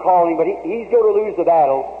demon calling, but he's going to lose the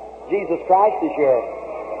battle. Jesus Christ is here.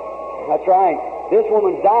 That's right. This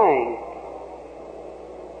woman's dying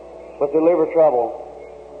with the liver trouble.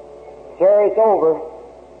 Sir, it's over.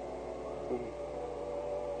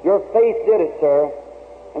 Your faith did it, sir.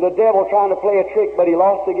 And the devil trying to play a trick, but he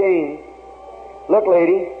lost the game. Look,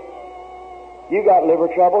 lady, you got liver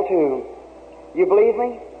trouble too. You believe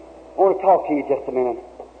me? I want to talk to you just a minute.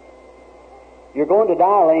 You're going to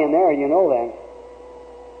die laying there, you know that.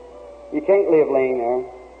 You can't live laying there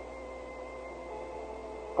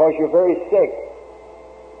because you're very sick.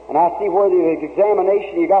 And I see where the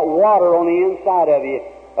examination, you got water on the inside of you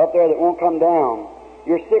up there that won't come down.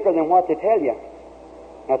 You're sicker than what they tell you.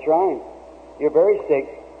 That's right. You're very sick.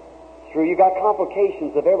 It's true. You got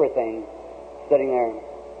complications of everything sitting there.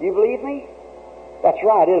 You believe me? That's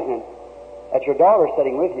right, isn't it? That's your daughter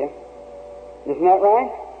sitting with you. Isn't that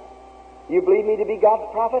right? You believe me to be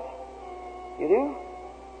God's prophet? You do?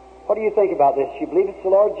 What do you think about this? You believe it's the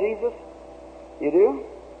Lord Jesus? You do?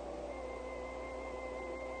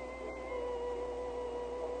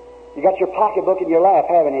 You got your pocketbook in your lap,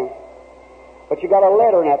 haven't you? But you got a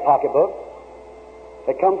letter in that pocketbook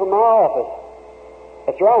that come from my office.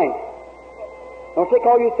 That's right. Don't they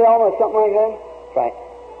call you Thelma or something like that? That's right.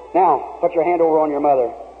 Now, put your hand over on your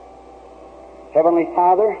mother. Heavenly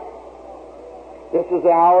Father, this is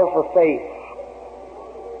the hour for faith.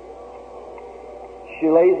 She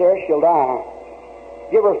lays there, she'll die.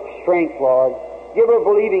 Give her strength, Lord. Give her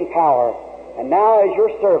believing power. And now, as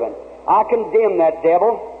your servant, I condemn that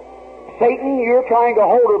devil. Satan, you're trying to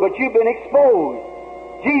hold her, but you've been exposed.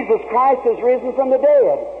 Jesus Christ has risen from the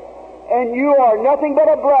dead, and you are nothing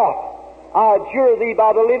but a breath. I adjure thee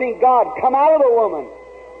by the living God, come out of the woman.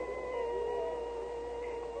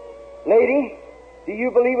 Lady, do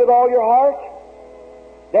you believe with all your heart?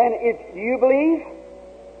 Then do you believe?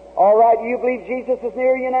 All right, do you believe Jesus is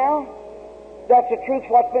near you now? That's the truth,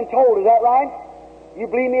 what's been told, is that right? You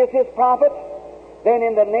believe me as His prophet? Then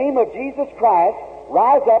in the name of Jesus Christ,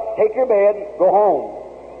 rise up, take your bed, go home.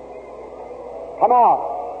 Come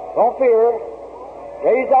out. Don't fear.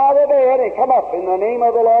 Raise out of the bed and come up in the name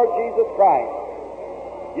of the Lord Jesus Christ.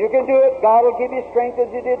 You can do it. God will give you strength as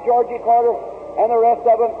He did Georgie Carter and the rest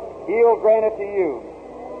of them. He'll grant it to you.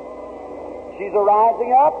 She's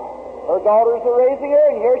arising up. Her daughters are raising her,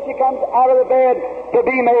 and here she comes out of the bed to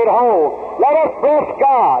be made whole. Let us bless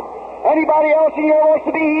God. Anybody else in here wants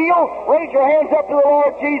to be healed? Raise your hands up to the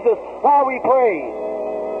Lord Jesus while we pray.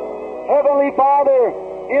 Heavenly Father,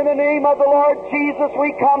 in the name of the Lord Jesus,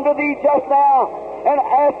 we come to Thee just now and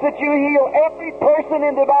ask that You heal every person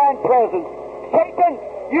in divine presence. Satan,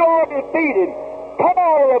 You are defeated. Come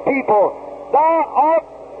out of the people. Thou art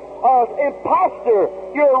an impostor.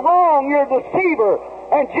 You're wrong. You're a deceiver.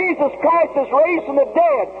 And Jesus Christ is raised from the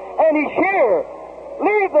dead, and He's here.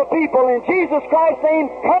 Leave the people in Jesus Christ's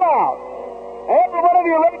name. Come out. Every one of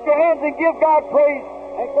you lift your hands and give God praise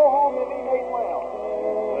and go home and be made well.